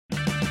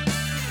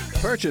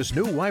Purchase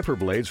new wiper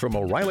blades from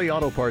O'Reilly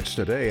Auto Parts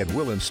today and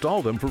we'll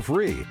install them for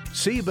free.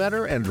 See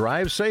better and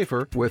drive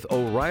safer with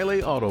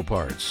O'Reilly Auto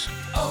Parts.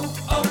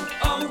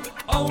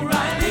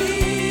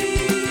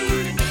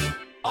 O'Reilly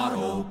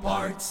Auto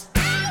Parts.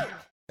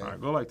 All right,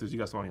 go like this. You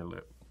got something on your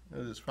lip.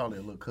 It's probably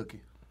a little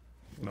cookie.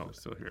 No, it's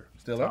still here.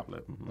 Still Top up?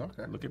 lip. Mhm.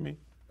 Okay. Look at me.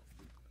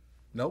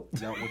 Nope.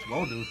 Not what you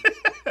won't do.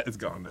 It's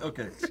gone now.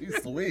 Okay.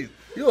 Jeez Louise.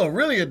 You are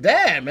really a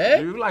dad,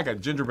 man. You like a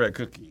gingerbread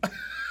cookie.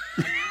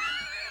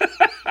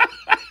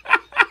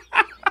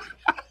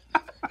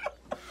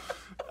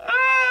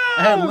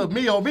 I had a little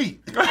me on me.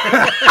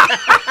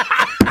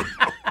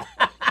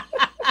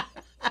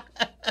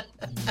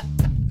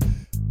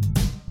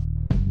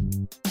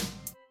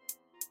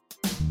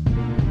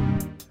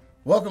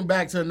 Welcome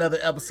back to another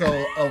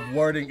episode of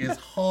Wording is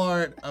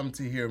Hard. I'm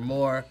Tahir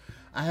Moore.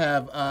 I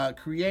have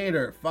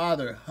creator,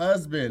 father,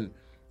 husband,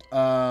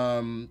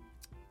 writer,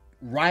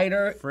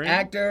 Friend?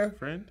 actor.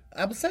 Friend?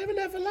 I'm saving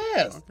that for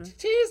last. Okay.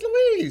 Jeez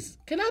Louise.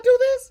 Can I do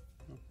this?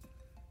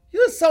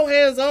 You're so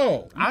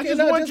hands-on. I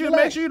just want you to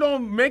make sure you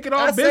don't make it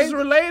all I say- business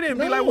related and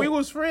be No. like, we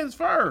was friends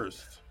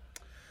first.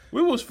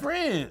 We was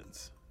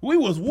friends. We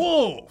was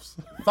wolves.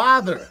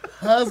 Father,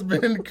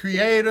 husband,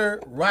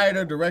 creator,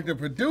 writer, director,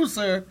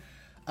 producer,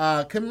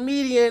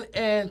 comedian,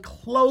 and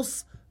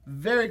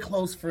very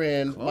close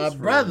friend, my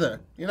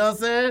brother. You know what I'm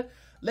saying?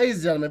 Ladies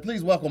and gentlemen,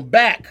 please welcome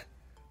back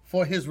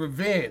for his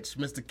revenge,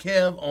 Mr.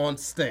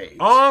 KevOnStage.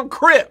 On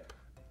Crip.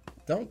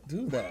 Don't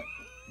do that.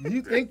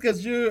 You think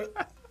because you're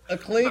a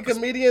clean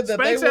comedian that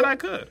Spank they said will I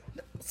could.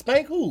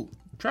 Spank who?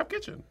 Trap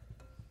Kitchen.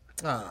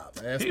 Ah,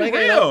 man. He Spank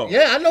ain't real. no-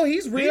 Yeah, I know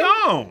he's He real.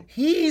 on.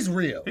 He's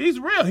real. He's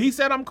real. He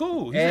said I'm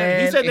cool. He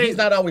And said he's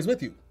not always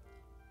with you.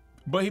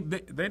 But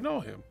they know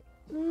him.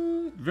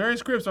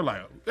 Various Crips are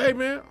like, hey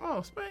man,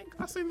 Spank,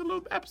 I seen the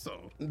little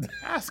episode.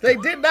 Ask They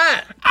him. did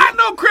not. I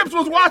know Crips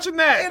was watching Hey,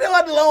 that. there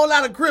wasn't a whole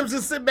lot of Crips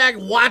just sit back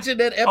watching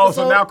that episode. Oh,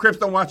 so now Crips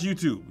don't watch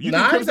YouTube. You Nah,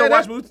 I think Crips ain't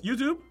don't say watch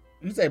YouTube?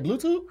 You say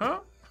Bluetooth? Huh?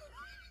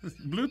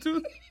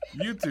 Bluetooth?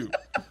 YouTube.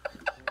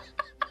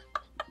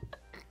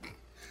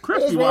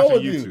 Crips What's be wrong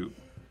watching with YouTube. you?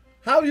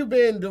 How have you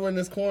been doing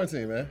this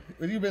quarantine, man?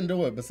 What have you been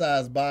doing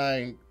besides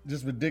buying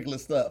just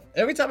ridiculous stuff?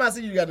 Every time I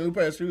see you, you got a new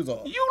pair of shoes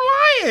on. You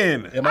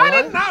lying. Am I I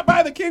lying? did not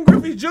buy the King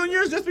Griffey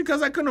Juniors just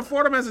because I couldn't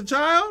afford them as a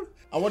child.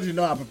 I want you to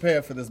know I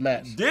prepared for this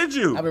match. Did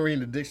you? I've been reading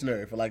the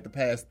dictionary for like the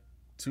past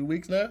 2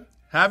 weeks now.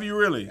 Have you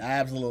really?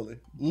 Absolutely.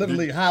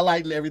 Literally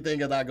highlighting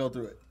everything as I go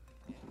through it.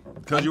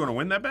 Because you want to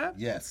win that bad?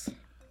 Yes.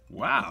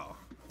 Wow.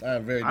 I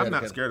am very I'm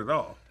dedicated. not scared at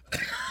all.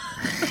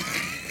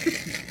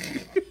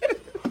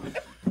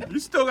 You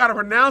still got to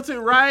pronounce it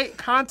right,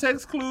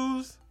 context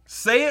clues,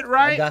 say it I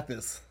right. got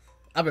this.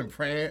 I've been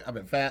praying. I've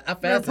been fasting. I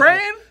been fasted.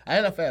 praying? I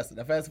ain't fasted.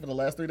 I fasted for the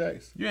last 3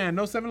 days. You had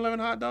no 7-Eleven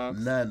hot dogs?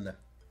 None.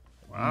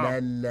 Wow.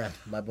 None,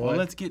 my boy. Well,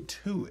 let's get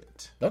to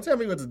it. Don't tell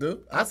me what to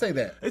do. I say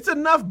that. It's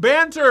enough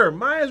banter.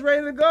 Maya's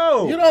ready to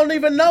go. You don't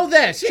even know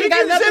that. She She ain't got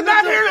can nothing sit to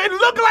out do. here and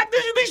look like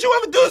this. You think she'll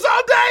ever do this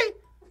all day?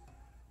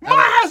 Maya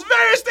has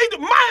various things.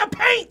 Maya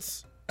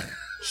paints.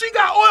 She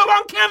got oil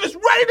on canvas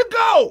ready to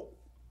go.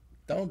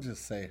 Don't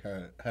just say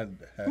her.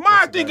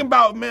 Maya thinking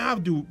about, man, I'll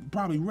do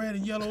probably red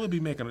and yellow. It'll be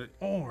making it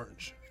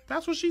orange.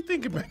 That's what she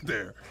thinking back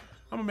there.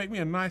 I'm going to make me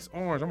a nice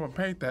orange. I'm going to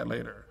paint that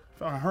later.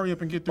 So I hurry up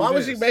and get through Why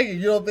this. would she make it?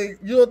 You don't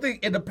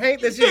think in the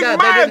paint that she Think got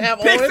Maya they didn't have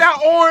picks orange?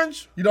 out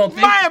orange? You don't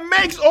think- Maya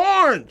makes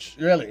orange.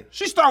 Really?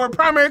 She start with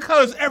primary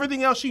colors.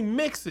 Everything else she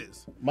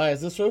mixes. Maya, is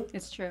this true?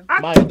 It's true.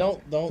 Maya,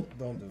 don't do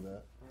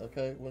that.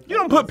 Okay. You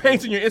don't put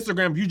paints in your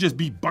Instagram. You just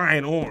be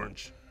buying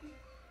orange.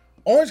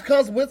 Orange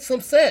comes with some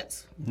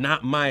sets.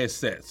 Not Maya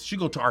sets. She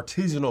go to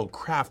artisanal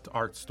craft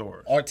art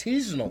stores.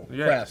 Artisanal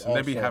Yes, crafts. and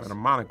they be also. having a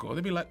monocle.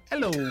 They be like,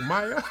 hello,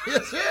 Maya.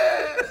 Yes,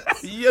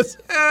 yes. Yes.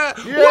 Why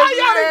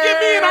y'all didn't get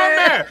me in on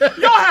there?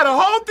 Y'all had a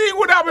whole thing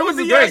without me with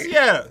the yes, great.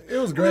 yeah. It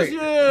was great.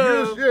 Yes,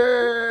 Yes,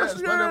 yes.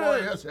 Yes, Wonderful,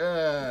 yes. yes,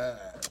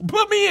 yes.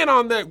 Put me in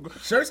on that.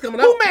 Shirt's coming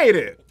out. Who made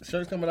it?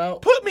 Shirt's coming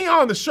out. Put me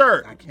on the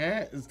shirt. I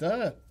can't. It's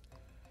done.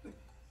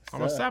 I'm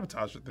going to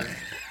sabotage the thing.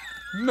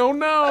 No. I'm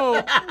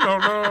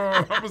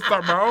going to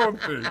start my own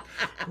thing.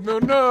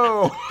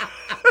 No.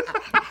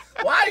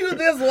 Why are you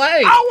this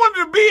late? I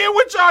wanted to be in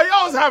with y'all.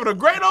 Y'all was having a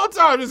great old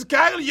time. Just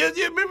casually. You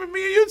remember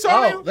me and you,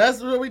 Tony? Oh,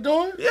 that's what we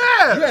doing?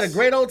 Yes. You had a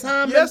great old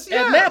time Yes, at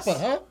yes. Napa,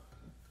 huh?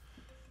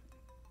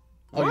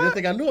 Oh, you What? didn't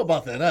think I knew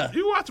about that, huh?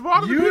 You watch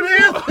Bald? You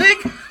didn't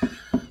think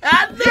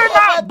I knew You're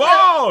not about that?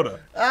 bald.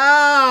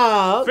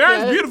 Oh, okay.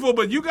 Fair's beautiful,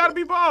 but you got to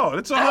be bald.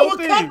 It's a I whole will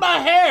thing. cut my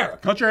hair.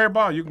 Cut your hair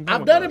bald. You can come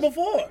I've with done us. it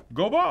before.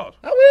 Go bald.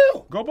 I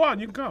will. Go bald.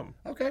 You can come.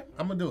 Okay,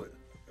 I'm going to do it.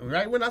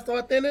 Right when I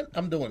start thinning,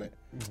 I'm doing it.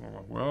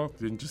 Well,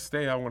 then just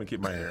stay. I want to keep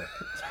my hair.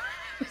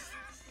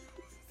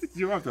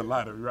 You don't have to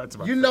lie to me, right? To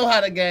my You know how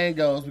the game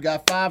goes. We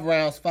got 5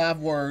 rounds, 5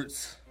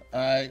 words. All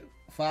right,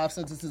 5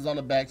 sentences on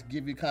the back to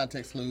give you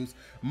context clues.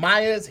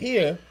 Maya is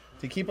here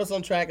to keep us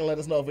on track and let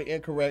us know if we're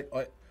incorrect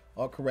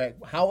or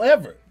correct.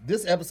 However,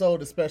 this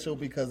episode is special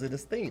because it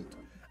is themed.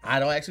 I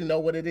don't actually know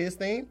what it is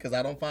themed because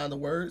I don't find the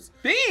words.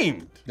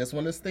 Themed. This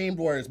one is themed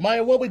words.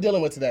 Maya, what are we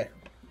dealing with today?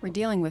 We're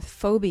dealing with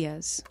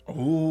phobias.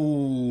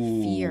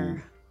 Ooh.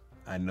 Fear.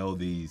 I know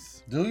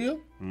these. Do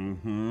you?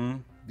 Mm-hmm.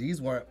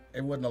 It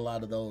wasn't a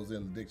lot of those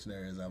in the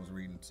dictionary as I was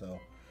reading, so.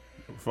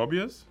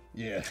 Phobias?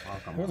 Yeah.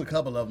 There was a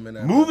couple of them in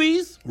there.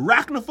 Movies?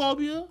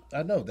 Arachnophobia?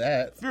 I know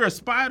that. Fear of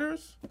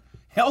spiders?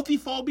 Healthy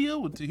phobia?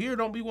 With Tahir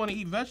don't be want to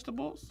eat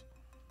vegetables?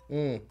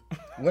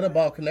 What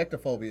about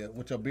connectophobia,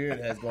 which your beard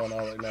has going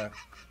on right now?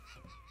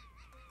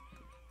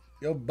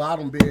 Your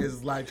bottom beard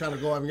is like trying to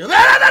go up and go, no.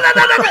 Not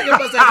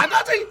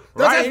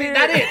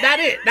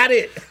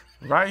it.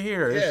 Right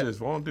here. Yeah. It just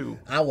won't do.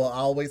 I will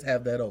always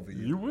have that over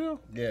you. You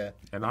will? Yeah.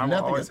 And I will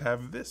always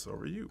have this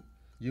over you.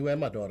 You and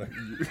my daughter.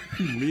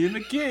 Me and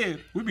the kid.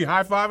 We be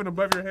high-fiving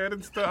above your head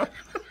and stuff.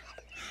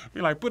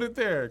 Be like, put it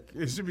there.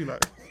 It should be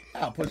like.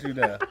 I'll push you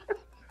down.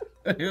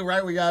 You're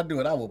right where y'all do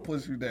it. I will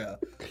push you down.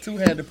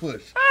 Two-handed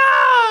push.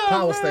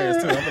 Power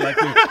stance, too. I'm like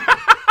this.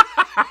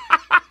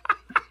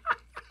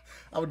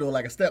 I would do it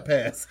like a step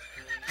pass.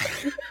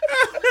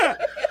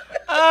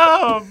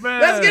 Oh, man.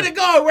 Let's get it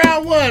going.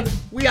 Round one.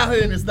 We out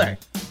here in this thing.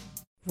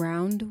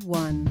 Round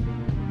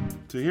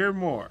 1. To hear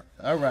more.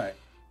 All right.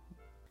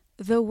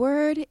 The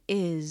word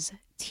is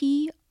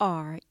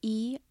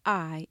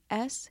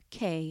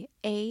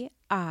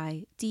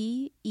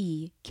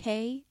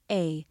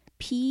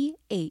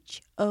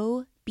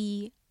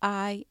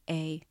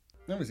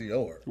Let me see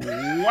your word.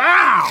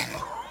 Wow.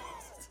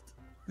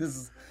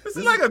 This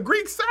is like a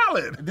Greek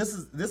salad. This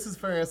is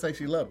fair and say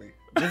she love me.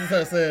 This is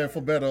her saying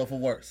for better or for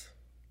worse.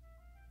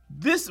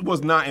 This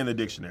was not in the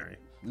dictionary.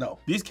 No.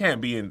 These can't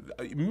be in.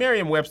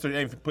 Merriam-Webster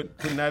ain't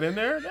putting that in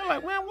there. They're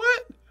like, man,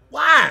 what?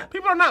 Why?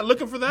 People are not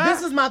looking for that.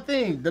 This is my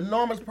thing. The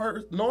normal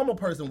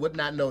person would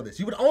not know this.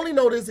 You would only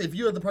know this if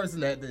you're the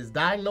person that is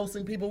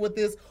diagnosing people with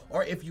this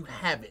or if you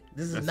have it.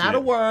 This is not a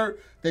word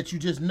that you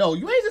just know.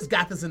 You ain't just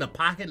got this in a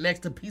pocket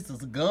next to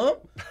pieces of gum.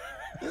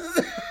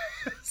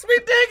 It's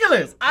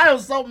ridiculous. I am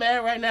so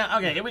mad right now.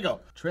 Okay, here we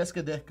go.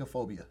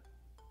 Triskaidekaphobia.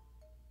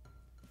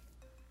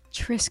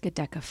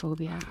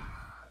 Triskaidekaphobia.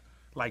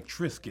 Like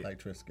Triscuit.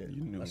 Like Triscuit.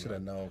 You knew I should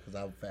have known because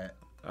I'm fat.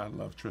 I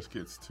love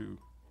Triscuits too.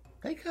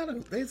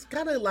 It's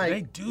kind of like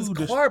They do. It's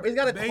got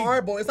a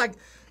cardboard.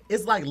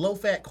 It's like low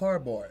fat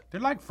cardboard.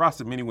 They're like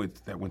frosted mini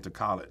wheats that went to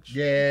college.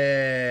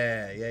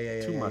 Yeah.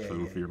 Too much for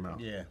your mouth.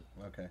 Yeah.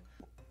 Okay.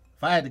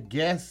 If I had to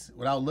guess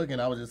without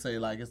looking, I would just say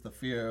like it's the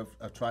fear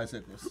of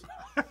tricycles.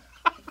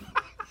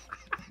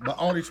 But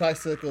only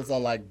tricycles are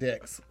like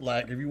decks.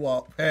 Like if you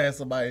walk past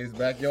somebody's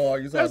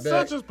backyard, you saw That's a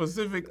deck. such a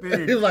specific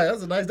thing. He's like,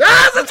 that's a nice.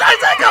 It's a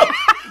tricycle.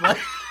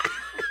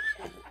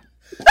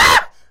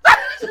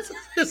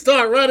 Just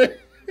start running.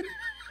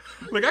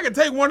 Like I can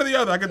take one or the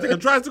other. I can take a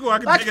tricycle. I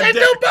can take a can't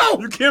deck. do both.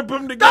 You can't put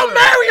them together. Don't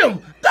marry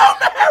him. Don't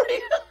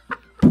marry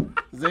him.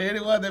 Is there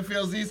anyone that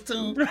feels these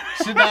two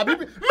should not be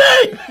me?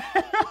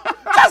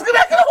 Just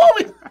connect to the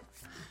movie. All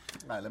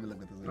right, let me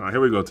look at this. All right,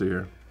 here we go to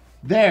here.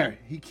 There,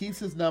 he keeps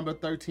his number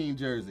 13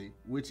 jersey,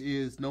 which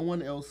is no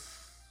one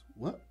else.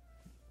 What?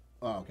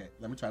 Oh, okay.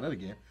 Let me try that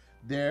again.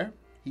 There,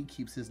 he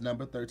keeps his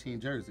number 13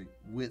 jersey,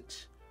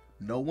 which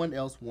no one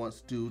else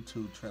wants due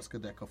to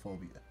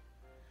triskaidekaphobia.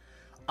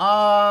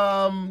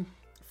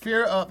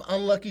 Fear of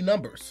unlucky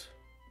numbers.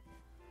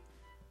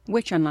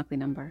 Which unlucky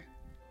number?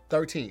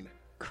 13.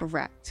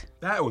 Correct.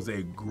 That was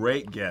a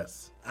great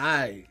guess.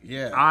 I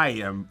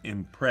am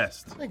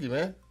impressed. Thank you,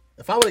 man.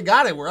 If I would have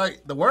got it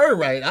right, the word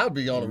right, I would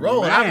be on the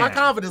road. My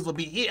confidence would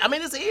be here. I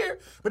mean, it's here,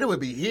 but it would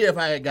be here if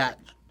I had got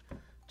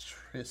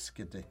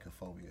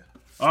triskaidekaphobia.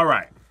 All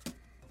right.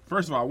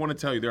 First of all, I want to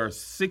tell you there are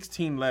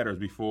 16 letters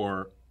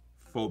before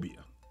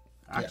phobia.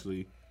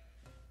 Actually,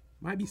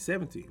 might be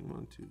 17.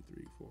 1, 2,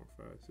 3, 4,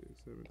 5, 6,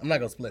 7. I'm not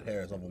going to split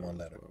hairs over one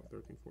letter. 12,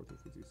 13, 14,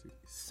 15, 16.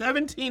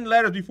 17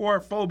 letters before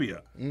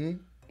phobia.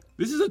 Mm-hmm.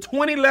 This is a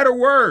 20-letter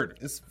word.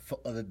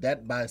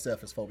 That by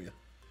itself is phobia.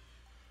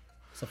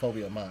 It's a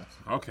phobia of mine.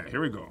 Okay,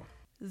 here we go.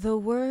 The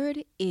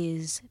word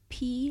is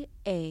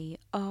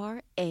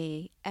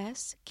PARASKAVEDEKATRIAPHOBIA.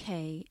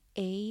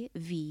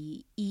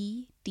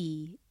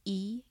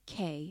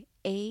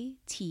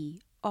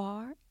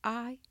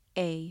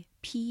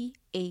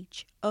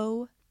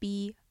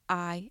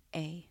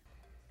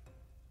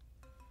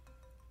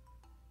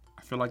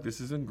 I feel like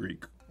this is in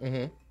Greek.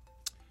 Mm-hmm.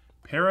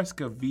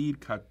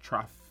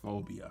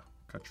 Paraskavidekatrophobia.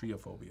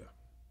 Katriophobia.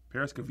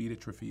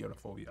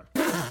 Paraskavidekatriophobia.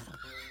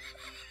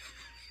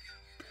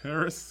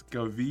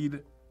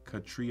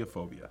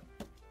 Paraskavidekatriophobia.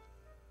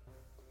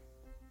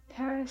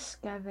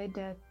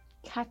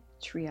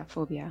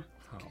 Paraskavidekatriophobia.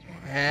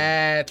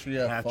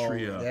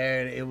 Katriophobia.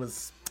 There it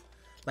was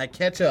like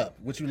ketchup,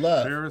 which you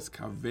love.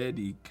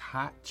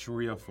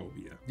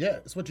 Paraskavidekatriophobia. Yeah,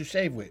 it's what you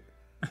shave with.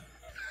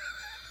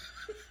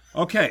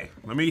 Okay,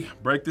 let me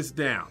break this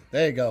down.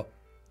 There you go.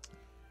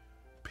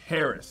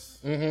 Paris.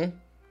 Mm-hmm.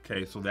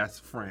 Okay, so that's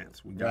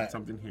France. We got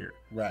something here.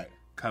 Right.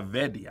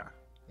 Kavedia.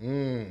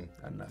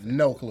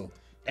 No clue.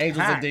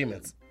 Angels and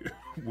demons.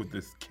 With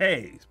this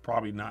K, it's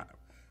probably not.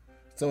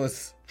 So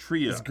it's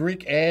Tria. It's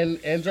Greek and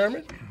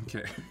German?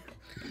 Okay.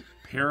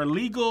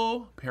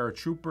 Paralegal,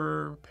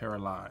 paratrooper,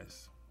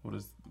 paralyzed. What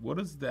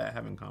does that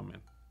have in common?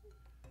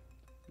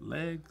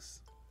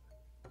 Legs?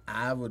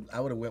 I would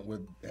have went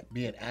with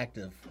being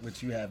active,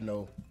 which you have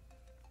no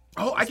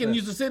Oh, I can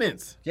use the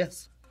sentence.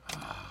 Yes.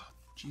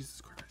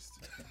 Jesus Christ.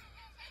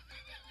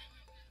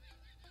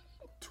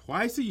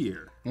 Twice a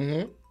year,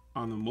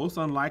 on the most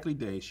unlikely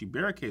day, she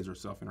barricades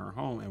herself in her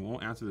home and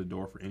won't answer the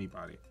door for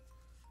anybody.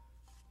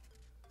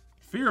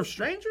 Fear of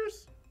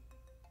strangers?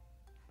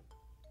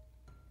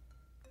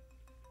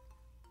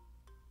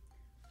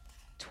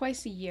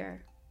 Twice a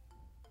year.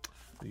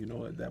 You know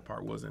what? That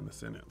part was in the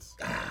sentence.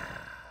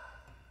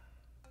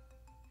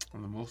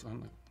 On the most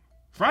unlikely.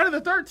 Friday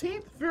the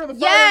 13th? Fear of the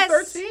Friday the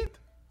 13th?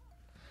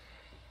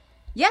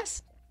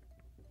 Yes.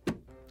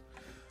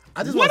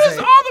 I just What wanna is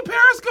say, all the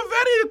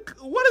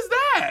Paris-Cavetti? What is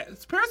that?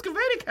 It's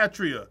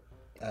Paris-Cavetti-Catria.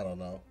 I don't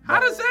know. How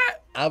does that?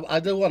 I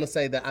do want to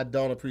say that I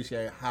don't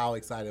appreciate how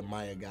excited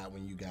Maya got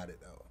when you got it,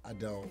 though. I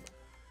don't.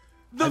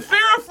 The fear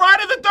of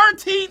Friday the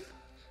 13th?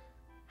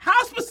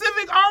 How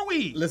specific are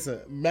we? Listen,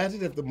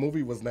 imagine if the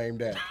movie was named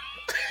that.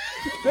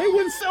 They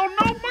wouldn't sell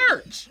no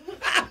merch.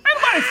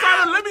 Anybody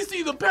excited? Let me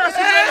see the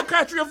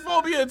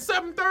Paris-Cavetti-Catria-phobia at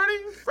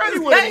 7:30. Freddie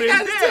would have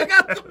been Still dead.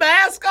 got the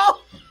mask on.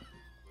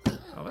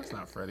 Oh, that's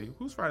not Freddie.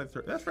 Who's Friday the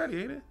 13th? That's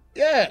Freddie, ain't it?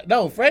 Yeah,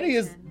 no, Freddy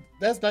is,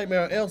 that's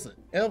Nightmare on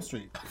Elm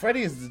Street.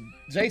 Freddy is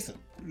Jason.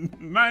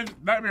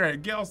 Nightmare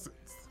at Gelson's.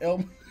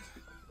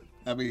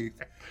 I mean,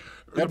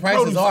 The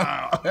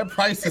their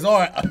prices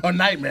are a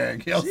nightmare.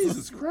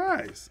 Jesus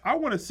Christ. I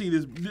want to see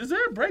this. Is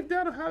there a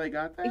breakdown of how they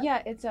got that?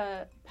 Yeah, it's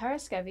a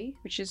Paraskevi,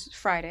 which is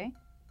Friday.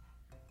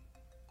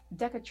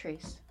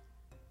 Decatrace,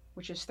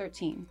 which is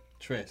 13.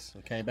 Tris,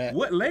 came back.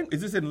 What language?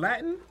 Is this in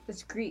Latin?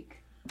 It's Greek.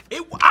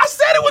 I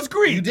said it was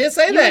Greek. You did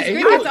say that. Greek.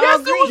 You, It's all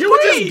Greek. you were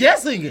just Greek.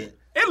 guessing it.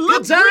 It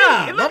looked Good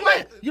job. Greek. It looked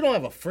like You don't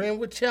have a friend.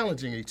 We're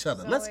challenging each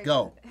other. Let's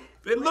go.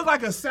 It looked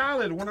like a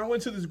salad. When I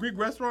went to this Greek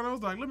restaurant, I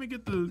was like, let me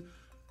get the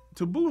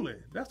tabbouleh.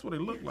 That's what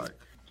it looked like.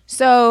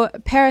 So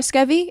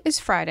Paraskevi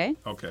is Friday,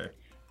 Okay.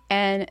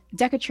 and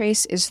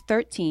Decatrace is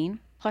 13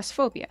 plus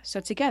phobia. So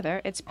together,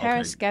 it's Okay,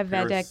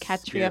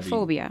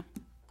 Paraskevedecatriophobia.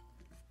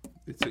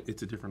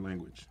 It's a different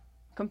language.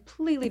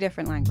 Completely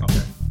different language.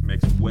 Okay.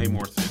 Makes way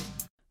more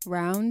sense.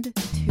 Round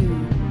 2.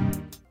 I'm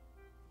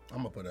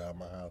going to put it out of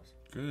my house.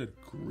 Good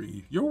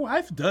grief. Your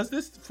wife does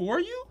this for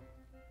you?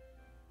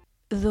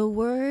 The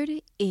word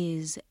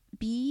is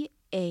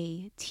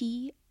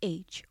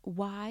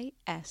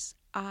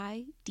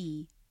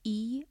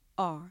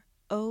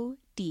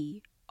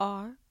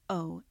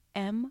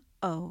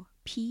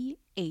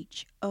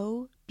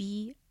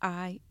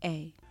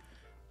BATHYSIDEROMOPHOBIA.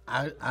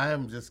 I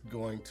am just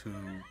going to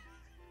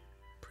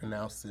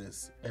pronounce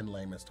this in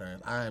layman's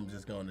terms. I am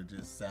just going to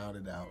just sound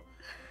it out.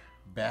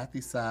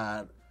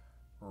 Bathyside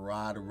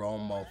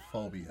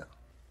rodromophobia.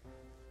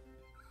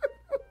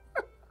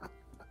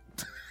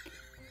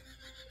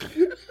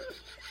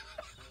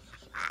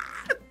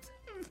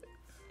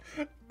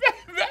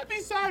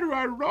 Bathyside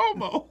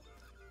Romo.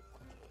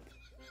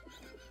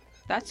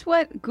 That's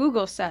what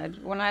Google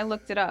said when I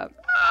looked it up.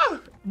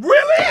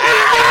 Really?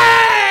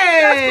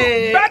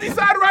 Hey!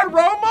 Bathyside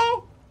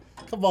Romo?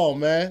 Come on,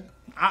 man.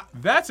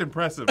 That's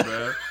impressive,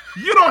 man.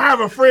 You don't have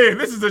a friend.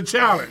 This is a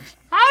challenge.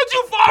 How'd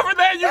you fall for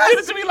that? You did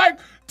it to me like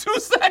 2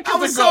 seconds ago. I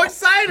was so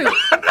excited.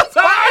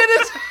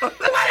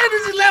 my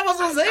energy levels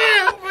was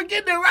here for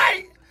getting it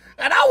right.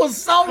 And I was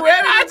so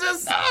ready to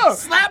just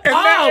slap And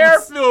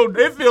palms. that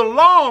air feel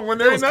long when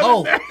It there's was nothing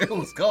cold. there. It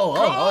was cold.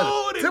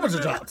 Cold. Temperature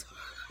dropped.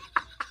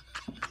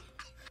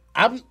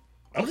 I'm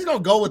just gonna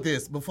go with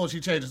this before she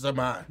changes her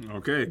mind.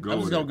 Okay, go I'm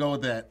just gonna go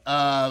with that.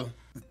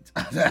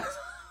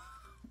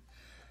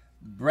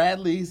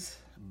 Bradley's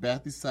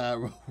Bathyside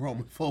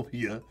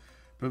romophobia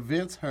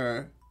prevents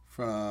her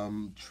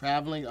from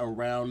traveling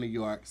around New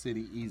York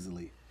City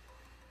easily.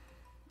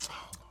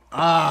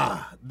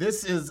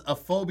 This is a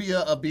phobia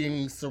of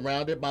being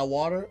surrounded by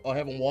water or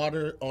having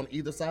water on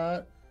either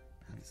side.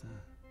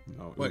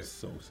 No, Wait. it's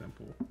so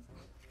simple.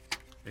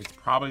 It's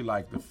probably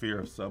like the fear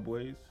of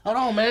subways. Hold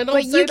on, man. Don't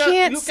But say you that.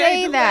 can't You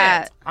say do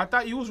that. I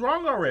thought you was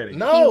wrong already.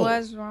 No. He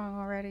was wrong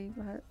already,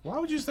 but Why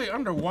would you say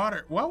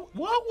underwater? What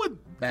would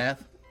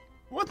Bath.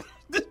 what?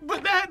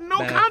 But that had no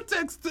Bath.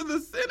 context to the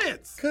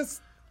sentence.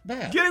 Cause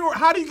bath.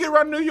 How do you get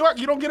around New York?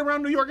 You don't get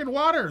around New York in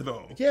water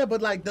though. Yeah,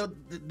 but like the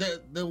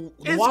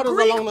It's water's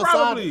Greek, along the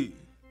probably. side.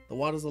 The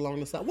water's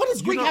along the side. What does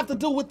You Greek know- have to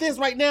do with this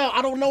right now?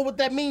 I don't know what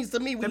that means to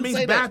me when That you means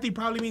say that. bathy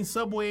probably means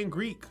subway in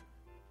Greek.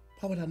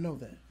 How would I know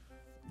that?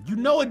 You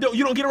know it.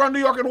 You don't get around New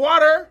York in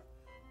water.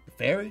 The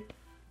ferry?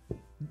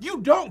 You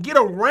don't get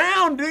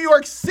around New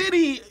York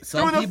City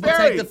Some through the people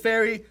ferry. take the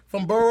ferry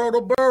from borough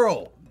to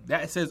borough.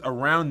 That says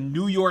around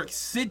New York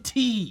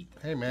City.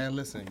 Hey man,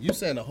 listen, you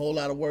saying a whole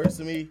lot of words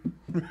to me.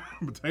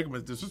 But take him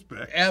as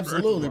disrespect.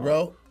 Absolutely, First of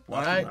all. bro.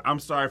 Watch All right. him. I'm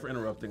sorry for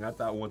interrupting. I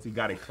thought once he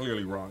got it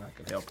clearly wrong, I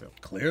could help him.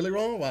 Clearly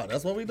wrong. Wow,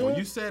 that's what we doing. When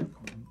you said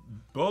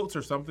boats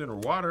or something or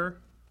water,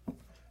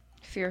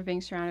 fear of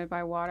being surrounded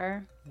by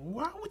water.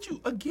 why would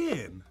you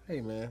again? Hey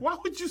man, Why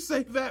would you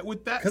say that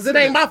with that? because it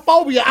ain't my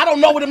phobia. I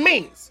don't know what it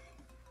means.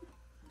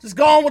 Just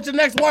go on with your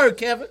next word,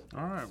 Kevin.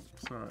 All right,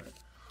 sorry.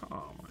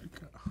 Oh my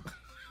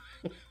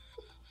god.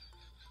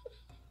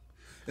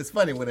 It's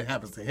funny when it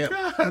happens to him.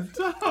 God,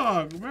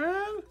 dog,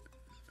 man.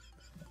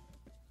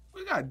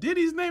 got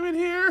Diddy's name in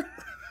here.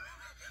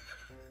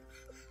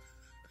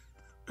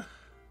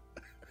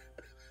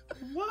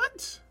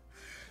 What?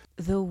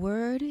 The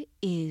word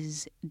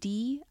is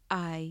DIDASKALENOPHOBIA.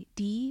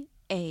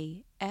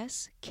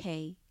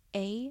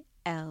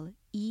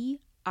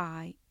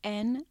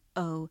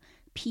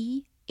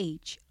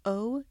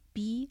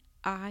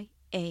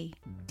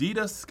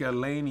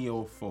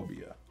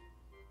 Didascalenophobia.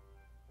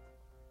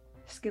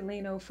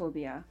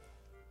 Scalenophobia.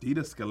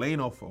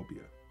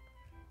 Didascalenophobia.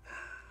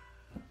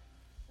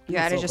 You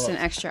added so just an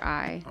close. extra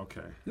I. Okay.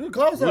 You're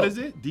close. What is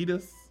it?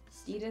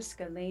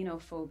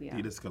 Didascalenophobia.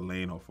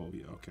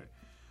 Didascalenophobia. Okay.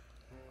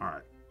 All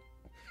right.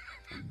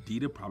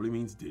 Dida probably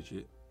means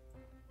digit.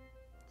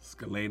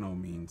 Scaleno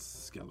means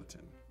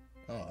skeleton.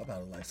 Oh, I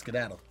about to like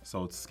skedaddle.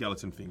 So it's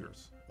skeleton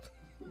fingers.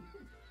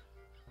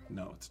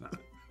 No, it's not.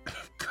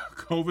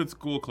 COVID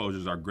school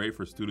closures are great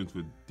for students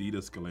with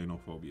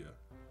didascalenophobia.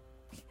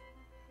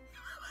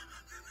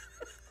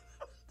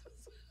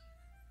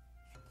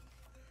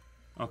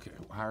 Okay,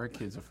 why are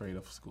kids afraid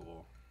of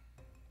school?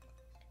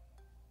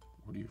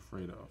 What are you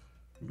afraid of?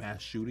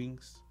 Mass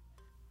shootings?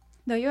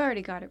 No, you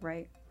already got it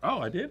right. Oh,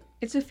 I did?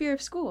 It's a fear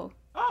of school.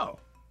 Oh.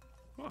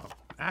 Well,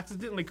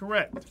 accidentally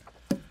correct.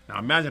 Now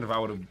imagine if I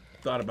would have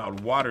thought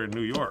about water in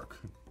New York.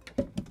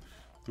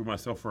 Threw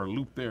myself for a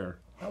loop there.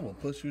 I will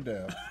push you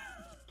down.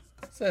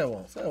 Say I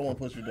won't. Say I won't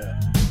push you down.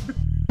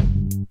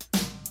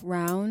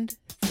 Round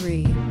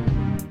 3.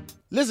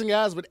 Listen,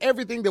 guys, with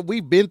everything that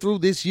we've been through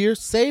this year,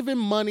 saving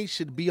money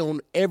should be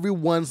on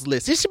everyone's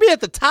list. It should be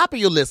at the top of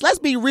your list. Let's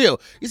be real.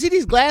 You see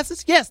these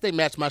glasses? Yes, they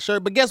match my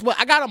shirt, but guess what?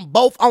 I got them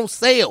both on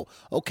sale,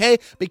 okay?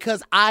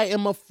 Because I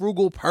am a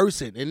frugal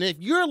person. And if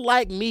you're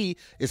like me,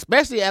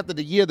 especially after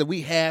the year that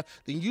we have,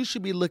 then you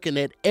should be looking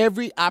at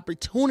every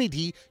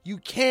opportunity you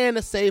can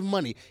to save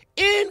money.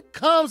 In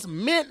comes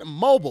Mint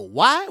Mobile.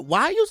 Why?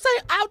 Why you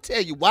say? I'll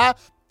tell you why.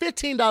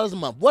 $15 a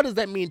month. What does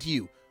that mean to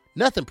you?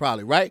 Nothing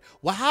probably, right?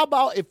 Well, how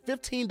about if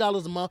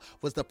 $15 a month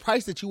was the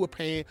price that you were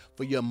paying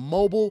for your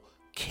mobile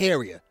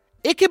carrier?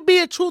 It could be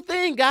a true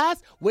thing,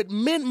 guys. With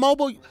Mint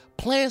Mobile,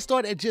 plans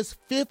start at just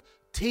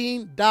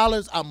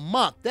 $15 a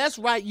month. That's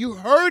right, you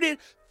heard it.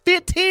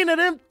 15 of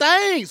them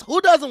things. Who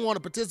doesn't want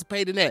to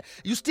participate in that?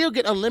 You still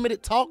get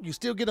unlimited talk. You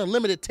still get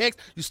unlimited text.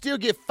 You still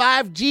get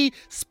 5G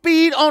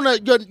speed on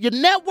your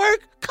network.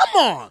 Come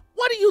on.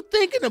 What are you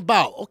thinking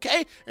about,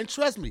 okay? And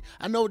trust me,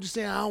 I know what you're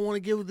saying. I don't want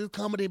to give this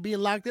company being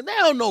locked in. They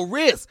don't no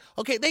risk,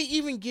 okay? They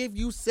even give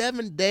you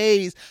 7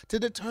 days to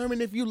determine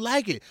if you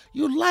like it.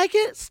 You like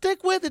it,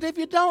 stick with it. If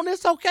you don't,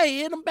 it's okay.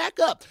 Hit them back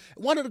up.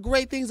 One of the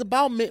great things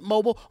about Mint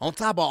Mobile, on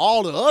top of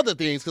all the other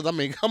things, because, I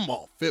mean, come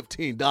on,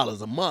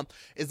 $15 a month,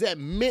 is that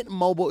Mint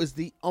Mobile is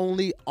the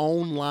only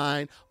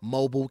online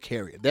mobile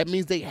carrier. That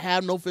means they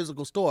have no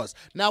physical stores.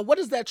 Now, what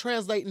does that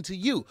translate into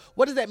you?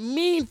 What does that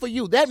mean for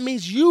you? That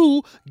means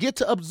you get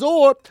to absorb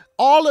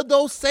all of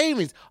those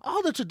savings,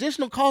 all the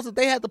traditional costs that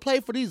they had to pay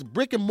for these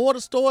brick and mortar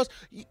stores.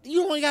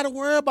 You don't got to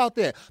worry about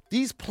that.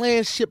 These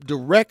plans ship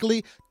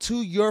directly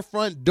to your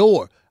front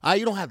door.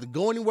 You don't have to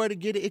go anywhere to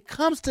get it. It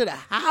comes to the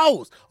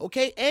house,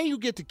 okay? And you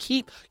get to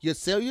keep your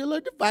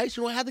cellular device.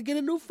 You don't have to get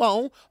a new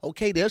phone,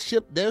 okay? They'll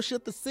ship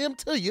the SIM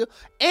to you,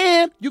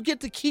 and you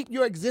get to keep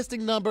your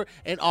existing number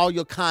and all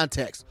your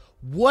contacts.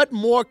 What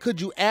more could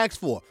you ask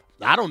for?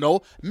 I don't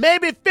know,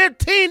 maybe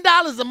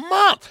 $15 a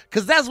month,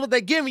 because that's what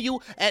they're giving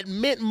you at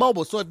Mint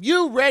Mobile. So if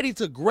you're ready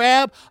to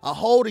grab a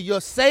hold of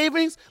your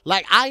savings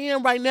like I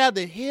am right now,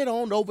 then head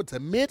on over to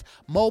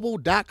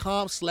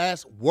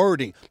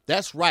mintmobile.com/wording.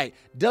 That's right,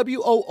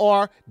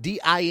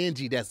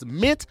 WORDING. That's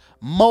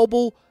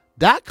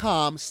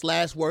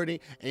mintmobile.com/wording,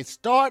 and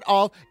start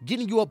off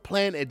getting you a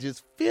plan at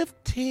just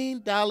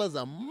 $15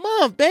 a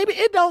month, baby.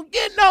 It don't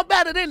get no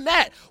better than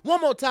that. One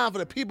more time for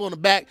the people in the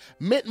back,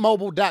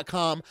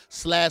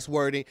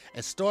 mintmobile.com/wording,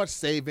 and start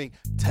saving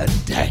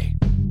today.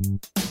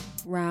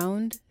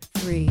 Round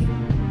 3.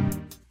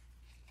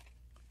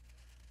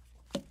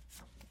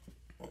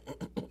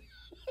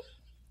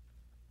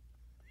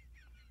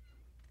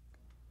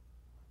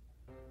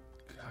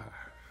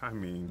 I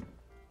mean,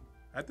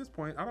 at this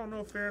point, I don't know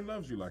if Farron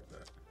loves you like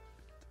that.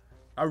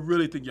 I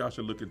really think y'all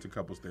should look into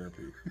couples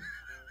therapy.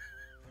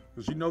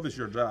 Because you know this is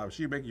your job.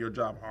 She's making your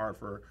job hard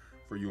for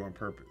you on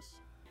purpose.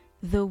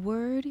 The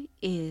word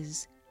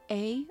is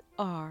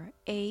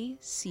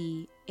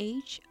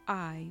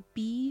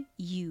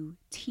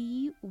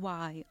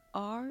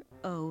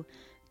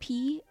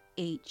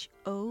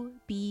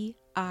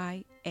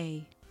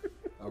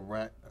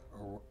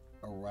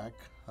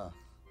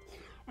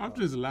I'm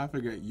just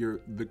laughing at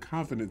the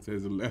confidence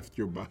has left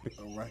your body.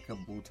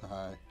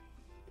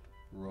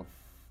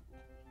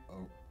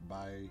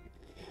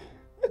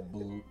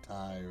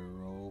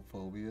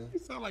 Butyrophobia. You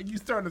sound like you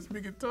starting to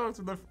speak in tongues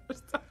for the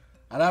first time.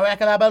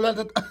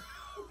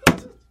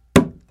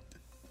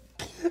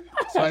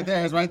 It's right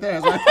there. It's right there.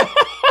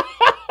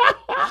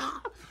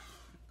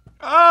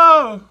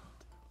 Oh!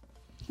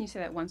 Can you say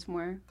that once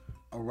more?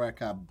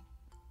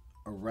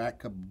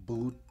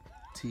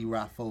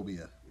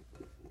 Arachabutyrophobia.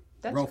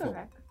 That's Rofo.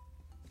 correct.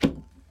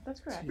 That's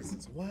correct.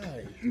 Jesus,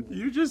 why?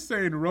 You just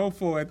saying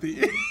Rofo at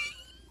the end.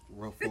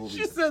 Rophobia.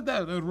 She said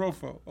that.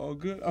 Rofo. Oh,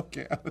 good.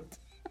 Okay.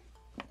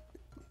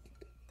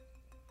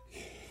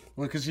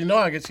 Well, because she know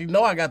I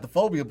got the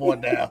phobia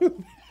board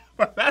down.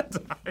 By that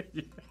time,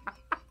 yeah.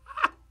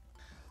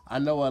 I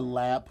know a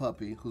lab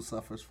puppy who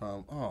suffers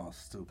from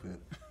stupid.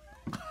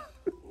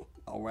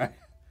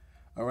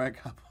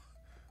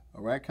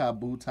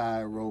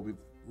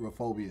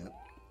 Arachnophobia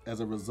as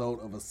a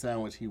result of a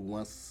sandwich he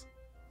once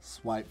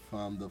swiped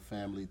from the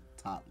family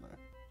toddler.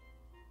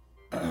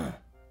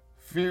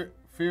 Fear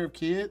of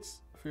kids?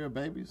 Fear of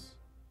babies?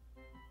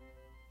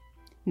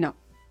 No.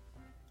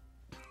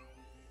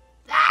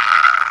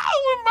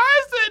 When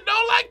Maya said no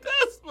like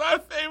this, my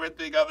favorite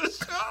thing of the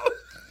show.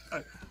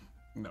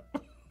 No.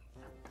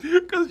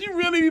 Because you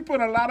really be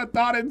putting a lot of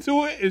thought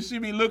into it, and she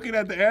be looking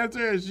at the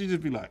answer, and she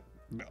just be like,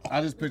 no.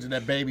 I just picture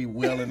that baby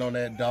wailing on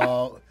that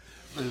dog,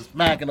 just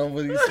smacking him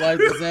when he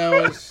swipes the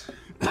sandwich.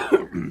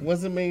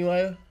 What's it mean,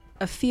 Maya?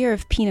 A fear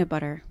of peanut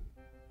butter.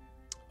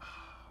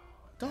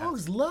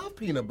 Dogs love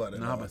peanut butter.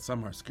 Nah, but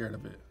some are scared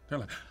of it. They're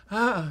like,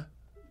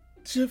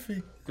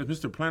 Jiffy. Because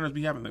Mr. Planners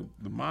be having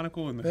the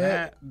monocle and the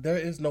hat. There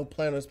is no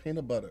Planners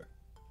peanut butter.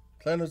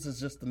 Planners is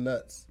just the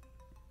nuts.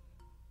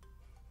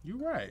 You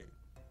right.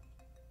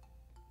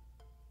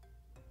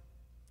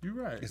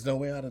 There's no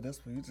way out of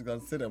this one. You just gotta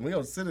sit there. We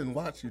gonna sit and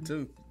watch you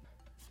too.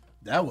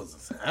 That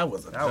was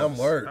a dumb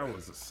word. That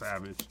was a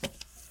savage.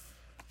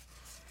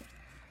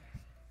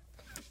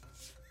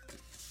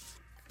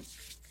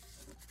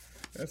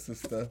 That's the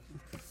stuff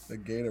the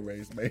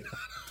Gatorade's made.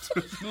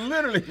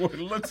 Literally what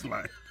it looks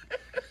like.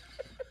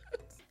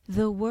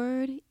 The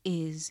word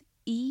is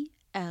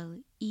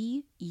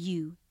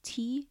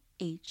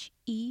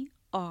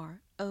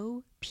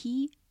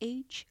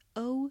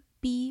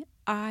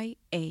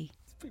ELEUTHEROPHOBIA.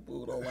 People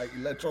who don't like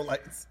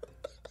electrolytes.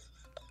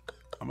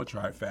 I'm going to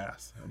try it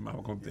fast. I'm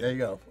not going to think. There you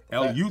go.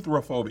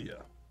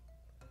 Eleutherophobia.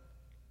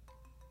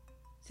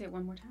 Say it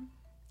one more time.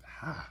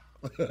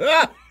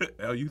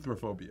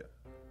 Eleutherophobia.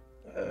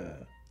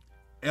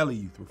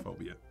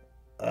 Eleutherophobia.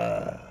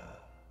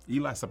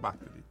 Eli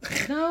Sabachthani.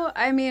 No,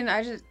 I mean,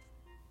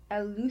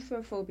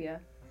 Eleutherophobia.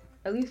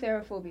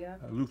 Eleutherophobia.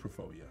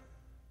 Eleutherophobia.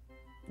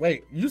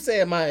 Wait, you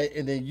say it, Maya,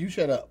 and then you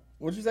shut up.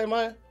 What'd you say,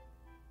 Maya?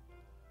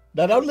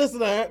 No, don't listen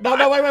to her.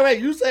 No, wait.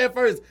 You say it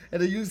first, and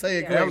then you say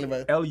it correctly,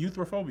 man.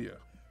 Eleutherophobia.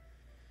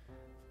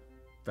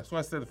 That's what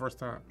I said the first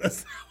time.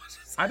 That's not what you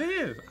said. I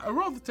did. I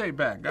wrote the tape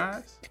back,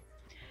 guys.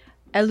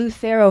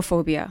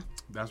 Eleutherophobia.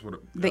 That's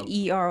what The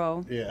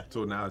ERO. Yeah.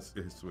 So now it's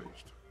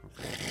switched.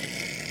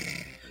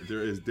 Okay.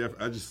 There is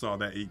I just saw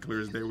that E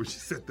clear as day when she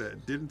said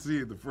that. Didn't see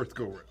it the first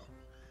go round.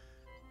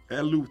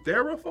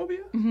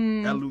 Eleutherophobia?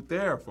 Mm-hmm.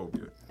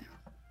 Eleutherophobia.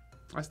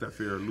 That's that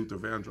fear of Luther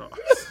Vandross.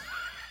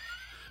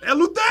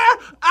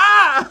 Eleuter!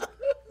 Ah!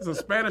 It's a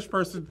Spanish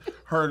person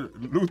heard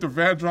Luther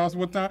Vandross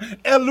one time.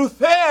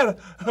 Eleuter!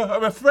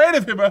 I'm afraid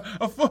of him.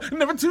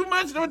 Never too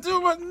much.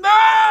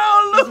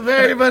 No! That's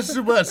very much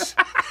too much.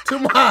 Too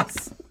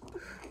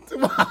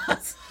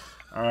much.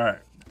 All right.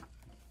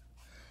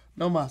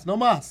 No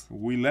mas.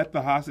 We let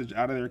the hostage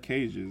out of their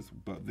cages,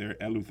 but their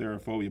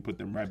eleutherophobia put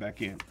them right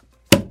back in.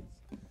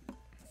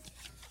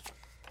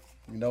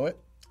 You know it?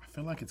 I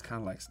feel like it's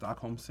kind of like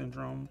Stockholm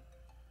Syndrome.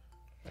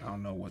 I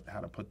don't know how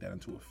to put that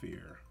into a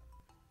fear.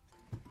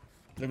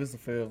 Maybe it's the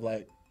fear of,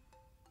 like,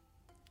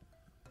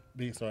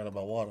 being surrounded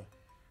by water.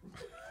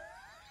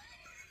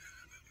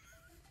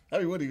 I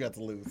mean, what do you got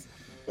to lose?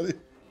 The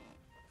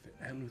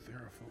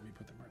eleutherophobia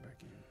put them right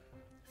back in.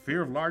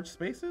 Fear of large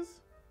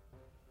spaces?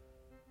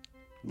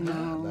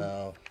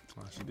 No.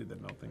 Oh, she did that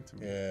no thing to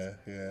me. Yeah.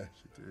 She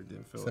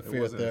didn't feel It's it. a It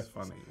wasn't fear as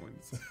funny when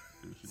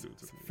she did it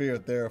to me. Fear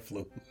of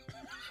Theraflu.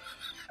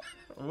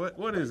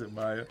 What is it,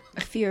 Maya?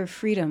 A fear of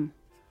freedom.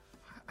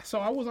 So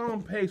I was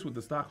on pace with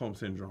the Stockholm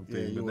Syndrome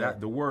thing, you but were.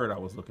 the word I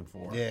was looking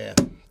for Yeah.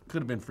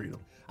 could have been freedom.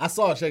 I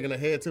saw her shaking her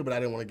head, too, but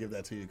I didn't want to give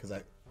that to you because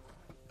I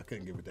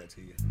couldn't give it that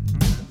to you.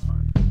 That's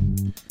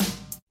fine.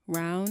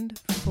 Round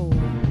 4.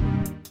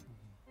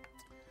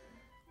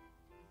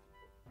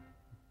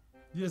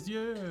 Yes.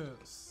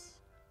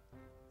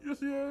 Now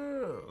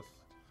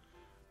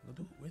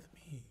do it with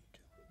me.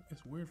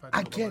 It's weird if I do I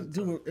it can't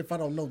do it if I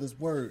don't know this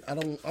word.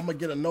 I'm gonna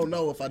get a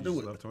no if I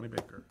do I love it. Tony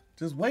Baker.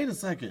 Just wait a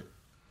second.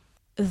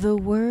 The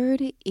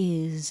word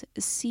is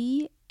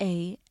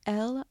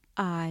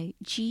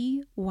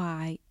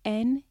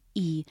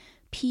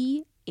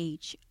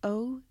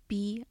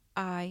CALIGYNEPHOBIA.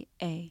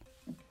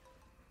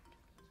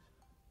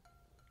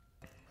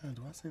 Man,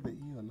 do I say the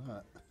E or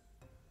not? I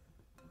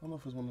don't know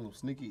if it's one of those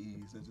sneaky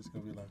E's that's just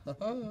gonna be like,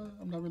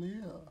 I'm not really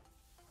here.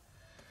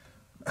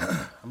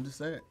 I'm just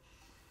saying.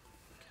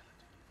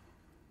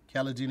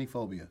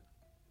 Caligenophobia.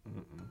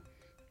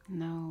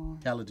 No.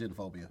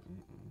 Caligenphobia.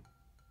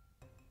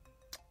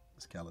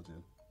 It's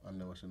caligen. I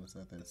know I shouldn't have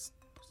said that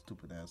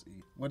stupid ass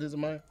E. What is it,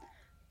 Maya?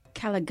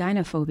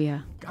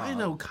 Caliginophobia.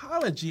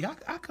 Gynecology. I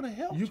could have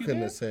helped you. You couldn't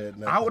there. have said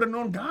nothing. I would have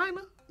known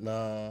gyna.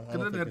 Nah, I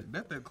don't think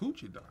That's that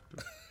coochie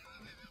doctor.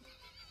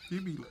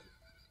 He'd be like,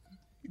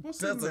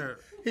 what's in there?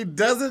 he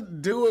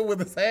doesn't do it with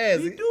his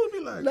hands. He do be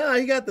like, Nah,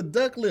 he got the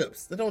duck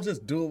lips. They don't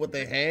just do it with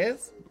their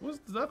hands. what's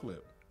the duck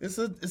lip? It's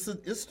an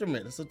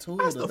instrument. It's a tool.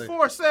 That's the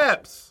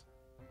forceps.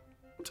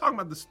 I'm talking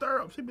about the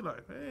stirrups. He'd be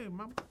like, hey,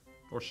 mama.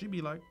 Or she'd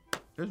be like,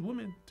 there's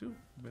women, too.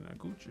 Been at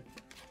Gucci.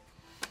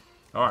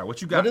 All right,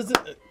 what you got? What is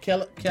it?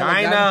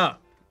 Gyna.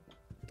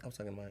 I was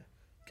talking about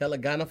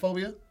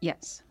gynophobia?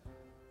 Yes.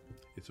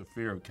 It's a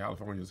fear of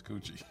California's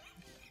coochie.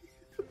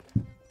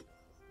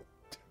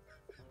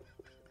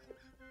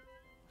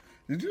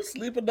 Did you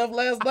sleep enough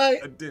last night?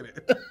 I did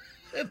it.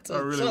 I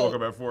really woke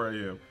up at 4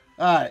 a.m.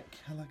 All right,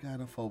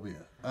 caligynophobia.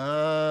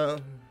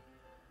 Let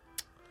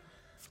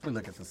me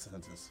look at the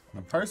sentence.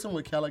 A person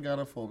with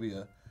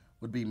caligynophobia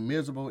would be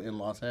miserable in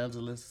Los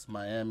Angeles,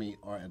 Miami,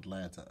 or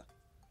Atlanta.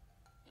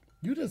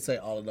 You didn't say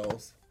all of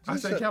those. I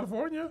said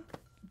California?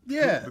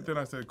 Yeah. But then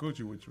I said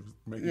coochie, which was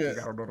making me think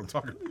I don't know what I'm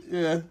talking about.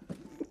 Yeah.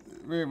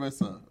 Very much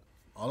so.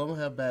 All of them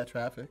have bad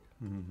traffic.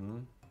 Mm-hmm.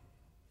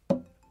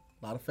 A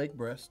lot of fake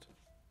breast.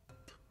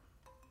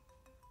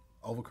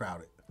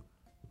 Overcrowded.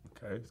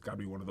 Okay, it's got to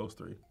be one of those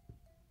three.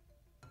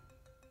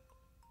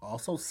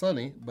 Also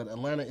sunny, but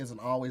Atlanta isn't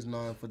always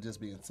known for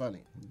just being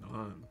sunny.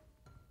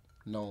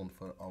 Known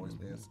for always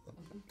being sunny.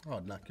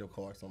 I'll knock your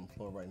cards on the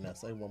floor right now.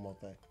 Say one more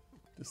thing.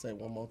 Just say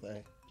one more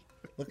thing.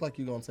 Look like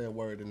you're going to say a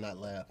word and not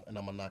laugh, and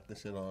I'm going to knock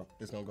this shit off.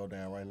 It's going to go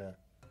down right now.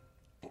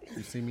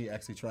 You see me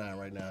actually trying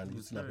right now, and you're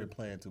just not been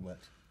playing too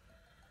much.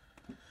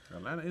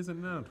 Atlanta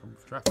isn't known for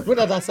traffic. What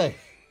did I say?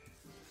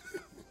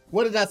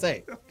 What did I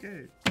say?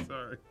 Okay,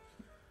 sorry.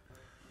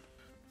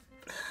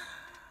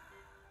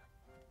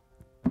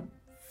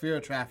 Fear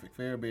of traffic.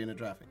 Fear of being in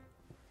traffic.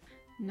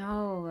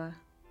 No.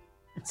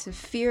 It's a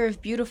fear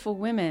of beautiful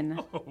women.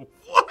 Oh,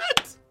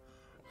 what?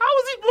 How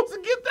was he supposed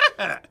to get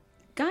that?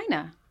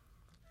 Gyna.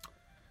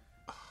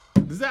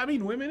 Does that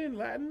mean women in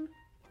Latin?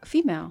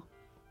 Female.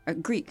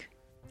 Greek.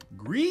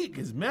 Greek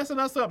is messing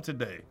us up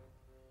today.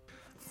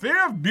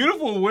 Fear of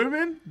beautiful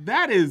women?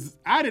 That is,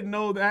 I didn't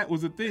know that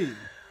was a thing.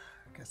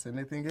 I guess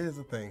anything is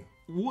a thing.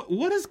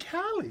 What is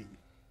Cali?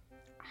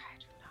 I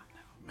do not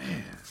know.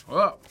 Man,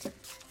 well.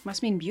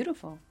 Must mean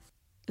beautiful.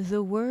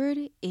 The word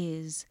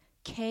is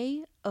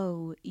KOUMPOUNOPHOBIA.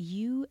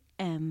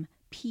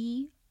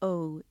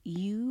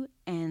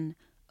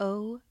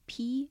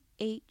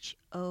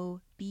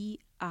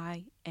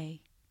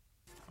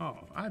 Oh,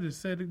 I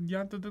just said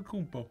Yanta de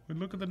Kumpo. And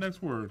look at the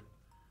next word.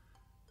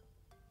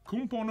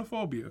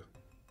 Kumponophobia.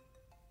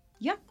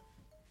 Yeah.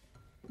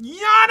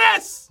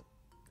 Giannis!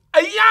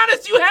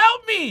 Giannis, you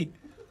help me!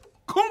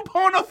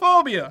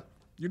 Kumponophobia.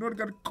 You know they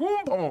got a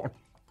kumpon.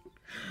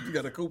 You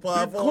got a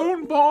coupon for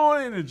it?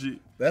 Kumpon energy.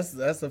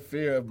 That's a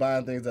fear of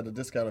buying things at a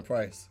discounted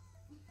price.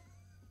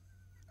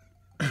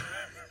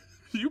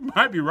 You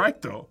might be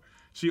right, though.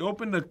 She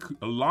opened a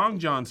Long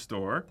John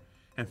store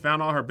and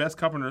found all her best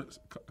customers.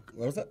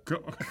 What was that?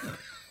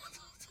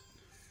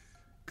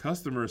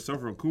 Customers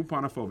suffer from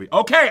kumponophobia.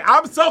 Okay,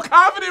 I'm so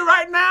confident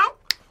right now.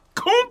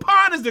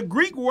 Kumpon is the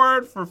Greek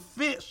word for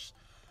fish.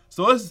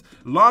 So it's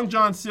Long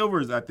John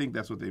Silver's. I think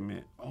that's what they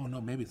meant. Oh, no,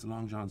 maybe it's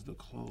Long John's the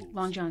clothes.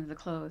 Long John to the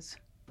clothes.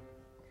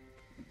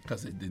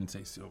 Because it didn't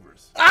say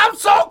Silver's. I'm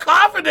so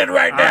confident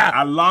right now.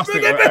 I lost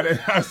it.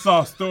 I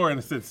saw a store and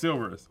it said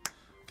Silver's.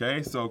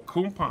 Okay, so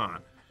Kumpon.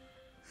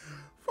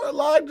 For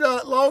Long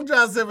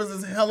John Silver's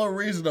is hella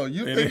regional.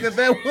 You think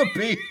that would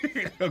be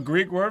a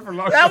Greek word for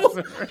Long John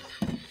Silver's?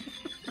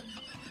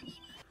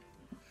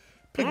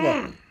 Pick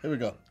one. Here we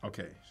go.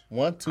 Okay.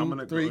 1,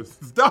 2, 3.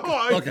 Stop!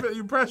 Okay.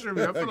 You pressure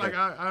me. I feel like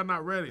I'm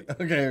not ready.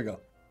 Okay, here we go.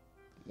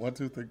 1,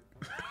 2, 3.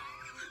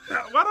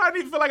 Why do I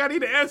feel like I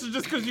need to answer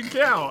just because you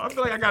count? I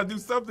feel like I got to do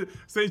something.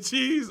 Say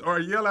cheese or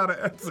yell out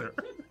an answer.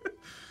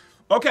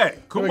 Okay.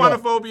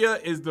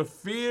 Kumponophobia is the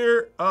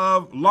fear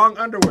of long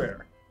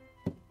underwear.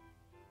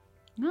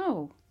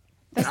 No.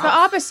 That's the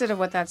opposite of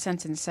what that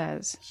sentence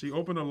says. She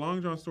opened a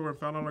Long John store and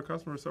found all her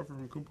customers suffer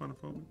from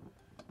kumponophobia.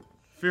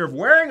 Fear of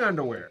wearing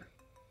underwear.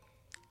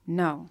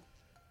 No.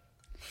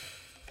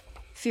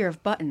 Fear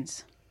of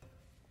buttons.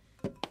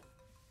 You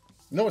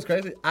know what's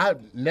crazy?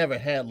 I've never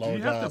had Long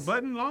Johns. Do you have to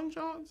button Long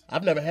Johns?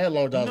 I've never had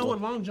Long Johns. You know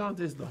what Long Johns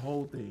is? The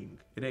whole thing.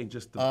 It ain't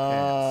just the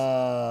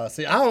pants.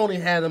 See, I only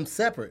had them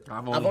separate.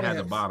 I've only had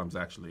the bottoms,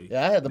 actually.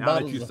 Yeah, I had the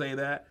bottoms. Now that you say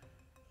that,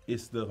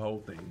 it's the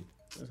whole thing.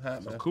 It's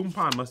hot, man.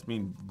 Kumpon must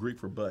mean Greek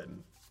for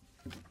button.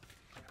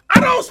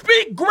 I don't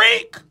speak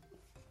Greek!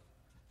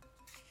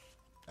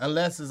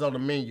 Unless it's on the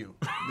menu.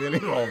 Then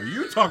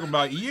you talking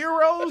about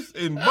gyros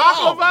and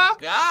baklava? Oh,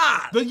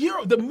 God.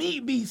 The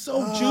meat be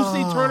so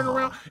juicy turning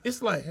around.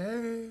 It's like,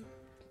 hey.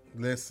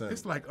 Listen.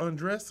 It's like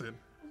undressing.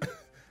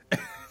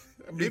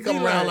 You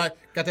come around like,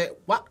 got that,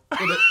 what?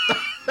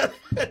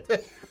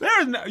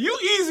 You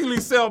easily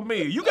sell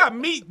me. You got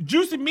meat,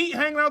 juicy meat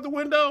hanging out the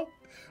window.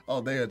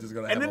 Oh, they are just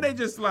going to And then they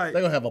just like.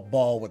 They're going to have a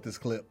ball with this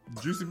clip.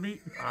 Juicy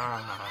meat?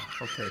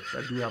 Okay.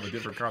 That do have a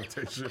different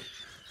connotation.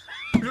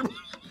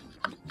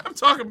 I'm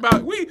talking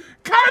about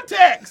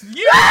context.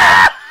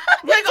 Yeah,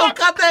 we gonna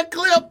cut that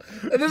clip,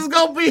 and this is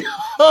gonna be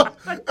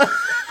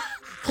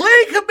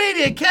clean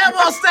comedian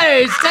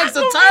KevOnStage takes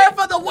a turn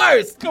for the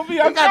worst. Gonna be we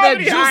got that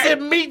juicy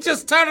meat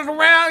just turning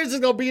around. It's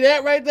just gonna be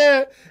that right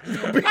there.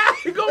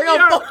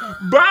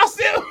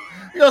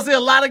 You gonna see a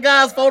lot of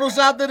guys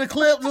photoshopped in the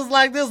clip just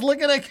like this,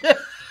 looking at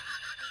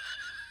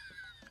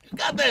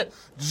got that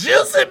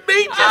juicy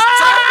meat just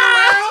turned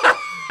around.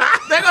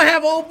 They're gonna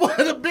have old boy,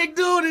 the big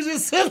dude, is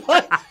just sitting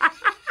like.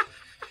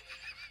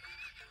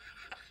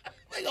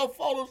 They gonna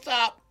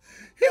Photoshop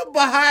him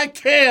behind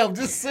Cam,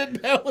 just sitting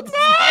there with the.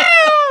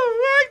 Oh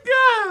my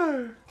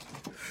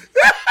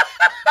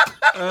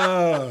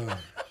god!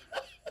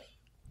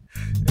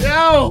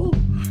 Yo.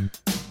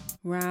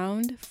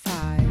 Round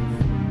 5.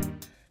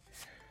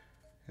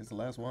 Here's the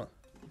last one.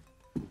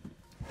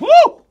 Woo!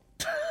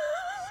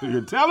 So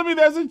you're telling me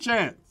there's a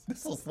chance?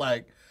 This looks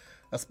like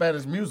a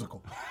Spanish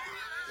musical.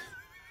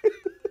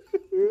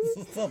 This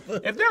is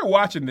something. If they're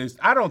watching this,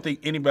 I don't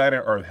think anybody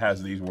on earth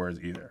has these words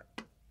either.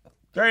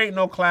 There ain't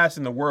no class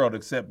in the world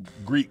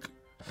except Greek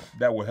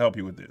that will help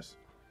you with this.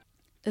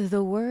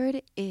 The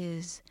word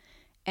is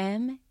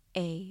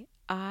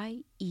MAIUSIOPHOBIA.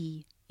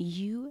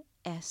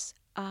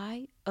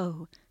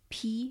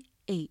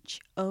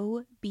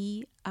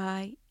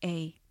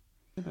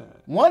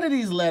 One of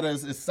these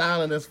letters is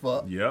silent as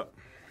fuck. Yep.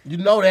 You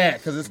know that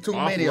because it's too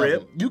Off many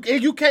rip. of them.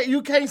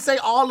 You can't say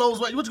all those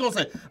words. What you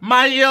gonna say?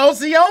 My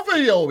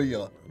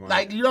Yosiophobia.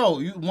 Like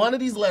one of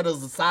these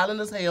letters is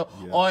silent as hell,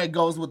 or it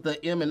goes with the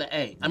M and the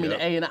A. I mean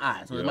the A and the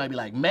I. So it might be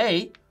like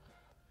May,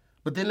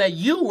 but then that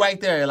U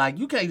right there, like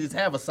you can't just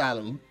have a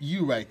silent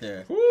U right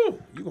there. Woo!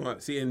 You gonna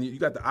see, and you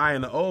got the I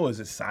and the O. Is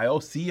it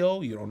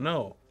C-O? You don't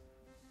know.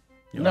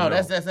 No,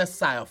 that's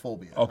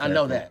sciophobia. Okay, I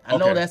know okay. that. I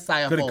know that's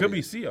sciophobia. It could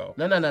be CO.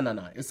 No.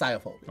 It's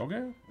sciophobia.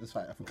 Okay. It's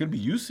sciophobia. Could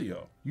be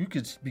UCO. You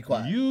could be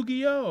quiet.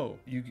 Yu-Gi-Oh.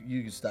 You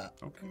can stop.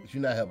 Okay. But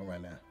you're not helping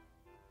right now.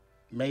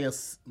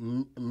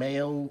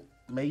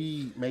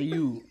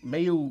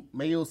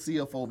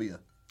 Mayosiophobia.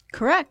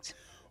 Correct.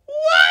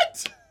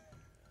 What?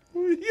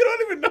 You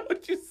don't even know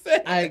what you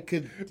said. I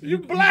could. You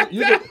blacked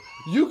out.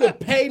 You could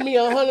pay me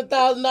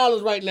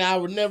 $100,000 right now. I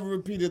would never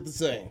repeat it the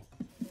same.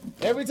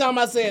 Every time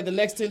I say it, the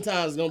next 10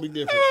 times is gonna be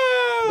different.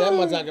 That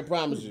much I can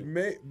promise you.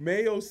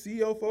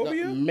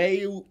 Mayosiophobia?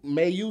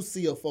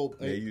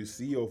 Mayusiophobia.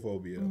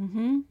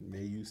 Mayusiophobia.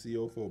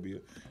 Mayusiophobia.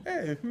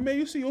 Hey,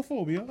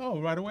 mayusiophobia. Oh,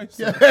 right away.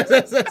 Yes.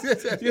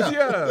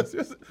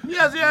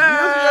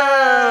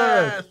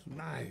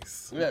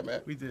 Nice. Yeah,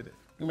 man. We did it.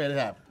 We made it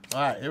happen.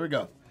 All right, here we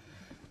go.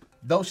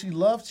 Though she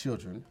loved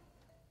children,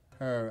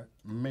 her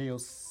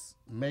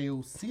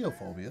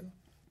mayosiophobia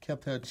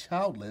kept her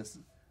childless,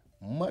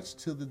 much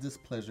to the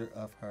displeasure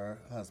of her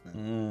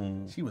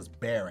husband. She was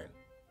barren.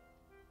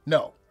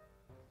 No,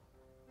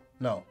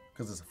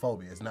 because it's a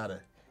phobia. It's not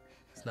a.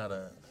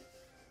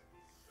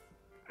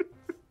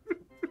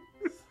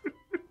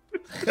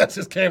 That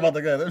just came out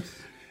together.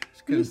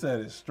 You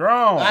said it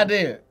strong. I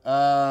did.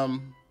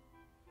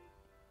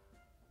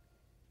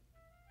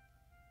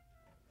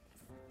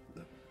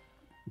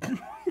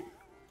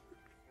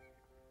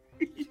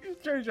 You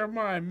changed your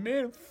mind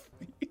mid.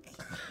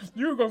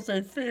 You were gonna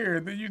say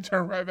fear, then you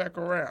turn right back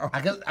around.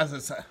 I guess I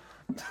said.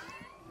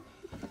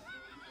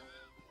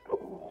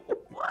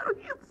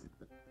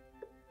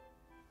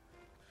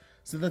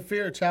 So the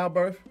fear of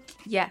childbirth?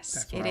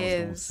 Yes, it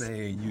is.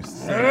 You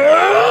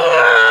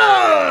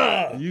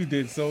you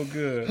did so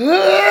good.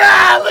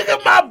 Look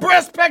at my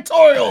breast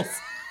pectorals.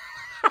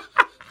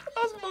 I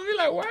was gonna be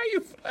like, why are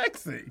you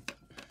flexing?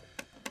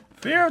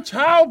 Fear of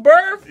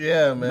childbirth?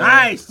 Yeah, man.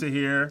 Nice to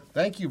hear.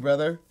 Thank you,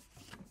 brother.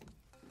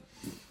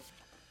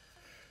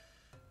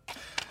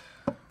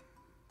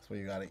 That's what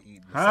you gotta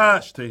eat.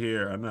 Hush to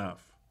hear.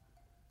 Enough.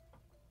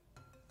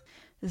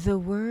 The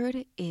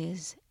word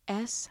is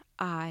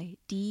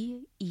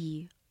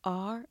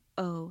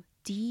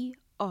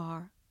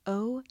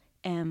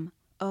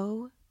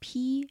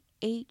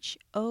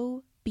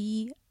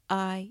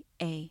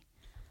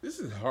This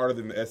is harder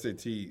than the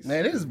SATs.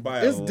 Man, it's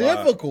difficult.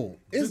 difficult.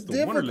 This It's is the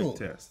difficult. Wonderlic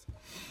test.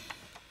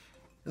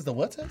 It's the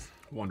what test?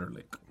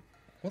 Wonderlic.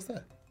 What's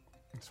that?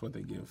 That's what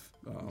they give.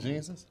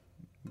 Geniuses?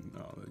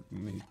 No,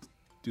 they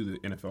do the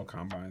NFL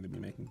combine. They be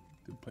making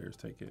the players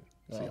take it.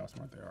 See how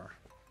smart they are.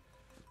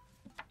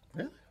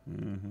 Really?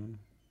 Mm-hmm.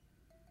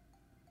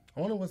 I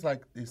wonder what's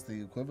like. It's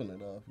the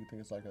equivalent of. You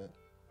think it's like a?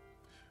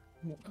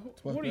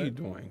 What are you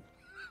doing?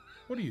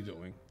 What are you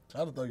doing?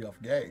 Try to throw you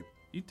off game.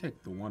 You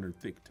take the Wonder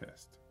Thick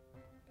test.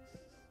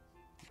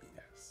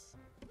 Yes.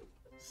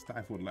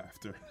 Stifled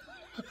laughter.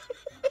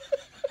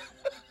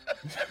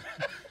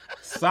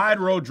 Side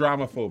road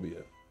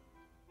dramophobia.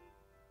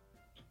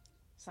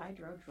 Side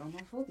road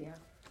dromophobia.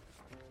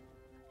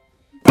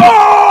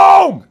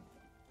 Boom!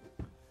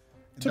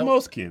 To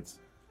most kids,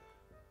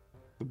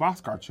 the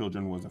Boxcar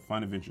Children was a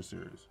fun adventure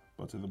series,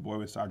 but to the boy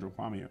with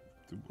hydrophobia,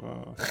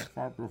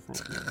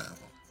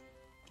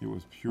 it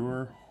was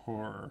pure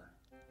horror.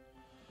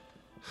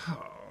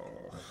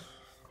 Oh,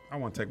 I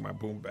want to take my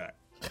boom back.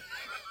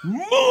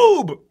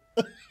 Moob!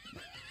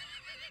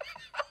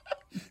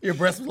 Your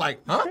breast was like,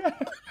 huh?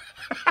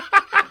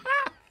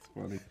 It's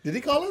funny. Did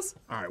he call us?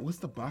 All right, what's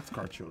the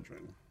Boxcar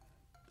Children?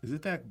 Is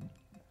it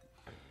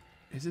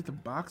the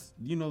box?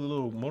 You know the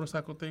little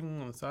motorcycle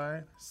thing on the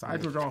side?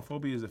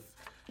 Sidedromophobia is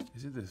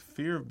it the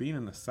fear of being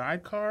in the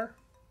sidecar?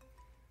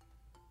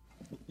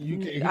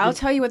 I'll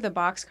tell you what the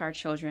boxcar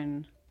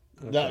children.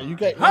 No, you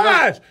can't.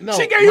 Hush! No,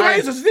 She gave you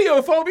mine-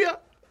 xenophobia.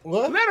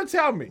 What? Let her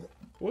tell me.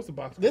 What's the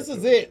box? This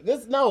is it.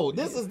 This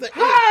is the.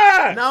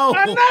 Hush! No.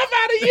 Enough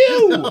out of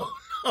you.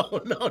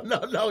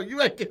 No.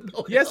 You ain't getting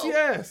no Yes, help.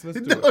 yes. Let's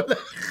do it.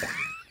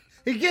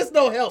 He gets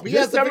no help. He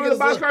Just has to tell me figure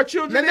what the this out. boxcar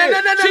children No.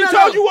 is. She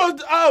told you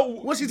what.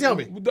 What'd she tell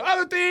me? The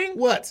other thing.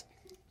 What?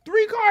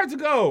 3 cards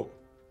ago.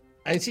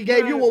 And she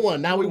gave you one.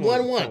 Now we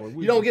won Oh, one.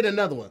 You don't get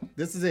another one.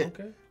 This is it.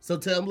 Okay. So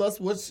tell us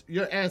what's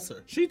your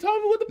answer. She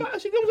told me what the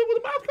she comes up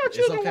with the boxcar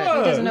children okay. was.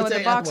 He doesn't know Let what me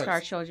the tell you boxcar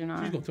afterwards. children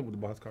are. She's gonna tell me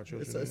what the boxcar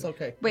children. It's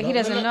okay. Wait, he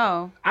doesn't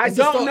know. I It's a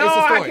don't sto- know. it's a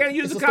I story. can't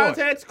use It's the a story.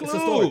 context clue. It's a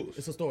story.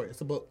 It's a story.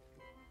 It's a book.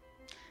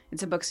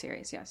 It's a book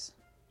series, yes.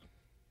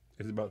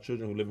 It's about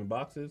children who live in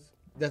boxes.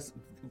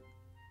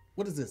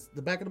 What is this?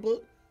 The back of the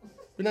book?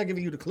 We're not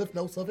giving you the cliff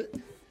notes of it.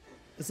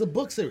 It's a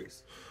book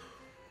series.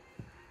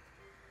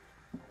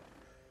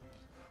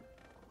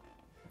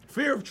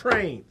 Fear of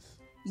trains.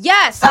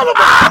 Yes! I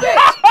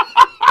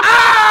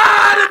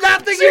did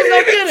not think She you was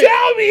gonna didn't get it.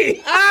 tell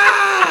me.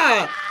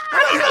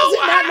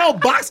 Not no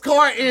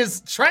boxcar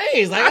is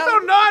trains. Like, I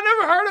don't know. I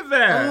never heard of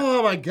that.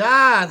 Oh my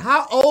God!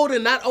 How old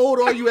and not old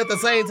are you at the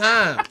same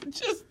time?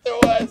 Just do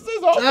it. It's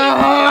this whole thing.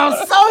 Oh,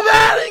 I'm so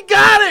mad he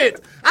got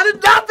it. I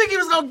did not think he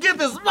was gonna get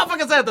this.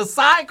 Motherfucker said the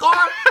sidecar.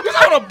 You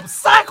know what a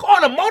sidecar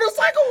on a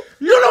motorcycle?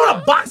 You don't know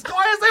what a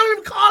boxcar is? They don't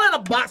even call it a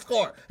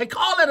boxcar. They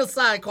call it a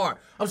sidecar.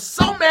 I'm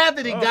so mad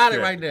that he got it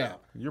Okay. right now.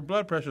 Your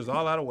blood pressure's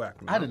all out of whack.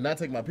 Man. I did not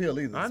take my pill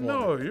either. I this know.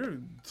 morning. You're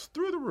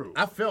through the roof.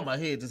 I felt my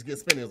head just get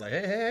spinning. It was like,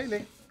 hey,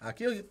 nigga, I'll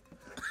kill you.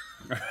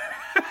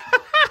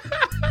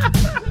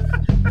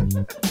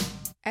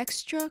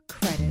 Extra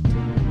credit.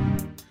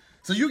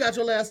 So you got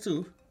your last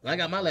two. And I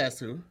got my last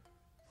two.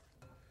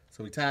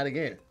 So we tied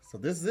again. So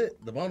this is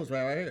it. The bonus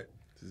round right here.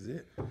 This is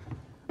it. All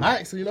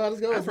right. So you know how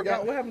this goes. I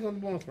forgot what happens on the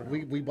bonus round.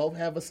 We both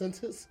have a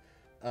sentence.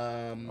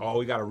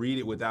 We got to read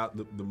it without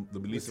the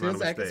least 10 amount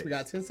of seconds. mistakes. We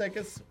got 10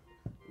 seconds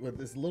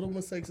with as little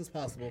mistakes as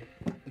possible.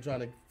 I'm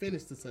trying to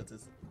finish the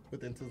sentence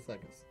within 10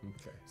 seconds.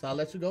 Okay. So I'll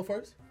let you go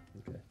first.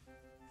 Okay.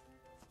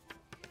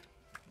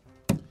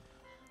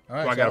 All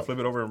right. So I got to so flip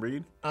it over and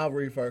read? I'll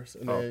read first,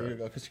 and then Okay. you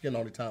go, because you can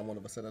only time one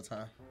of us at a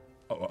time.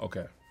 Oh,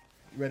 okay.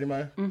 You ready,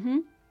 Maya? Mm-hmm.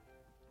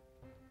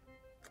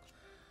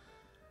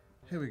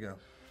 Here we go.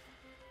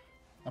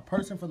 A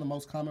person from the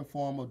most common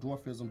form of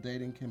dwarfism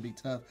dating can be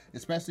tough,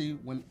 especially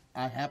when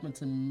I happen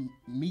to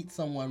meet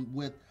someone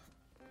with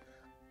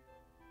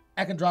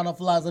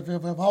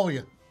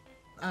achondrophobia.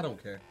 I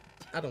don't care.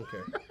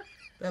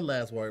 That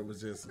last word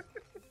was just,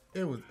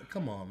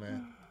 come on,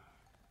 man.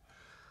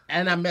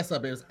 And I messed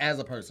up. It was as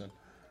a person.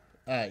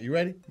 All right, you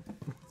ready?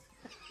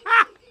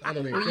 I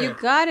don't even Well, care. you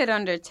got it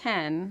under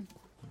 10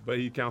 But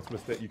you count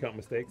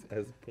mistakes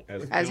as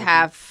as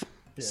half.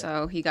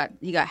 So he got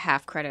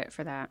half credit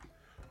for that.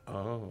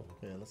 Oh.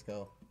 Yeah, let's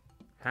go.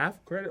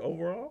 Half credit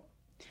overall?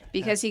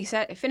 Because he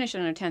finished it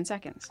under 10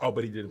 seconds. Oh,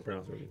 but he didn't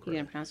pronounce it He correctly.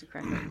 didn't pronounce it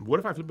correctly. What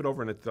if I flip it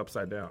over and it's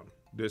upside down?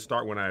 Does it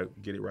start when I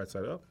get it right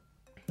side up?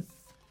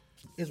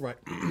 It's right.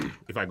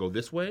 If I go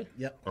this way?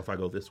 Yep. Or if I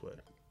go this way?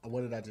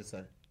 What did I just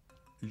say?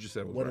 You just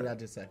said it was What right. did I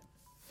just say?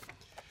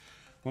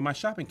 When my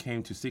shopping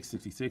came to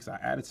 666, I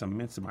added some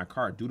mints to my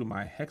cart due to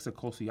my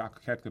hexaphobia.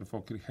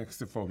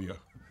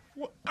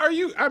 What are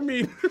you? I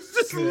mean, it's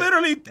just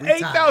literally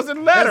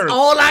 8,000 letters. That's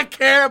all I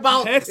care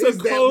about is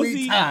that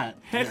we tied.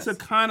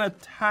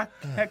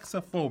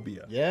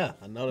 Hexaphobia. Yeah,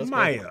 I know that's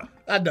Maya. crazy.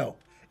 I know.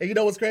 And you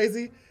know what's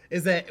crazy?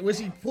 Is that when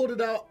she pulled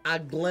it out, I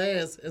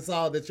glanced and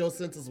saw that your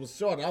sentence was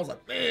shorter. I was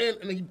like, man,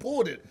 and then you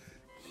pulled it.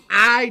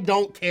 I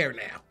don't care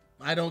now.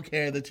 I don't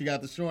care that you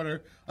got the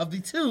shorter of the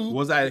two.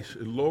 Was I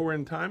lower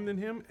in time than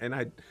him? And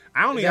I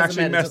only It doesn't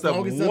actually matter, messed just as up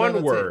long as it's under one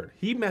 10. word.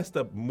 He messed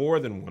up more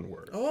than one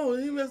word. Oh,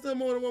 he messed up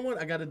more than one word.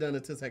 I got it done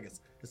in 10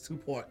 seconds. It's 2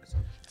 points.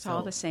 It's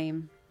all the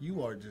same.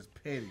 You are just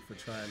petty for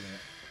trying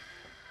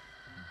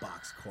that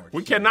box court.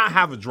 We cannot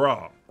have a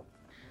draw.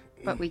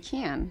 But we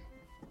can.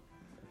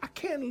 I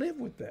can't live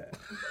with that.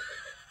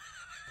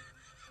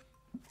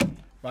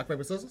 Rock,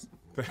 paper, scissors?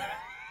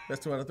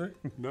 That's 2 out of 3?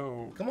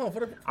 No. Come on, for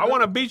the. I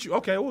want to beat you.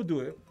 Okay, we'll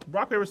do it.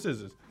 Rock, paper,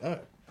 scissors. All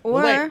right. Or,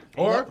 Well,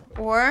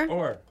 wait.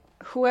 Or.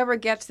 whoever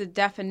gets the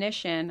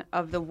definition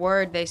of the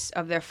word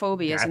of their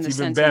phobias in That's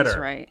the even sentence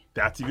better. right.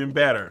 That's even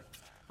better.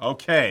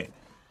 Okay.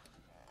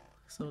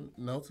 So,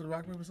 no to the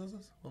rock, paper,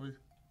 scissors? What we...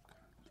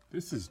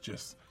 This is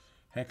just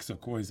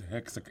hexacois,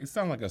 It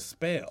sounds like a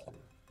spell.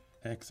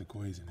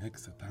 Hexacois,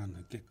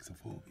 hexatana,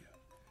 hexaphobia.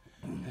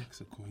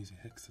 Hexacois,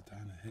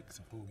 hexatana,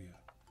 hexaphobia.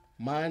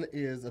 Mine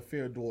is a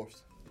fear of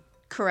dwarfs.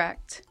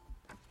 Correct.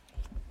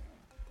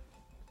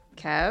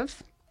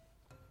 Kev?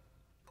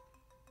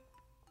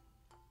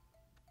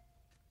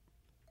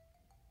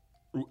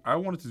 I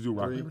wanted to do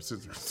rock, paper,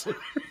 scissors.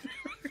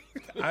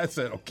 I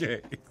said,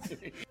 okay.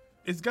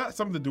 It's got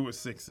something to do with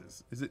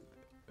sixes. Is it?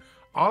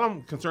 All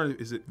I'm concerned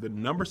is it the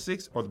number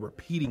 6 or the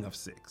repeating of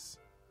 6?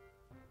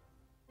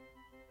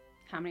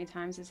 How many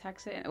times is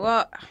hexa?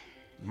 Well,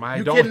 Maya,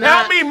 You don't cannot-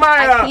 help me,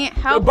 Maya. I can't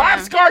help the him.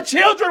 boxcar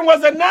children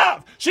was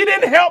enough. She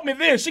didn't help me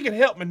then. She can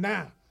help me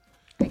now.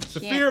 The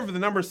fear of the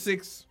number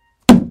 6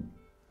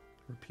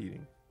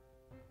 repeating.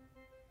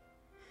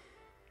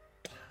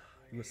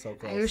 You were so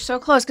close. You were so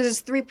close because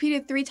it's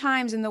repeated 3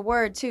 times in the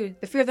word too.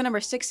 The fear of the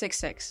number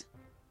 666.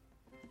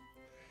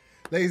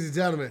 Ladies and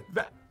gentlemen,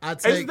 I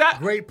is take that-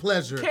 great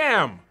pleasure.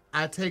 Cam.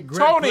 I take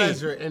great Tony.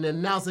 pleasure in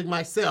announcing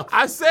myself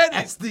I said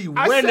as the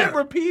winner. I said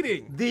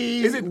repeating.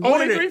 Is it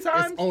only 3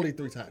 times? It's only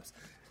 3 times.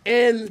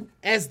 And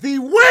as the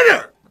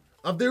winner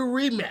of the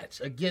rematch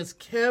against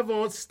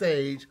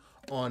KevOnStage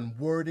on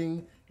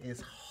Wording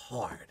is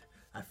Hard.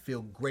 I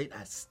feel great.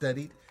 I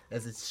studied.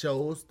 As it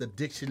shows, the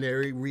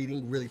dictionary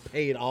reading really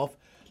paid off.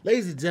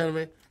 Ladies and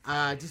gentlemen,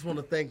 I just want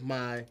to thank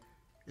my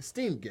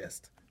esteemed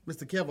guest,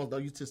 Mr. Kevon. No,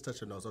 you just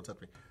touch your nose. Don't touch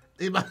me.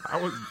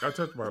 I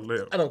touched my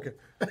lip. I don't care.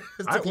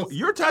 It's too close.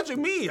 You're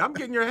touching me. I'm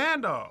getting your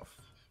hand off.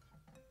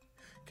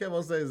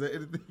 KevOnStage, is there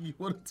anything you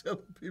want to tell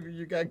the people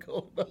you got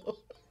going on?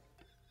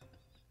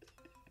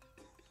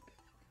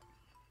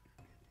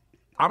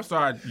 I'm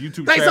sorry,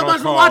 YouTube Thanks so channel much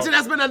for called watching.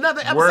 That's been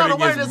another episode Wording of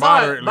Wording is is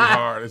Hard. moderately Bye.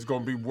 hard. It's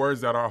going to be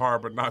words that are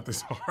hard, but not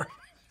this hard.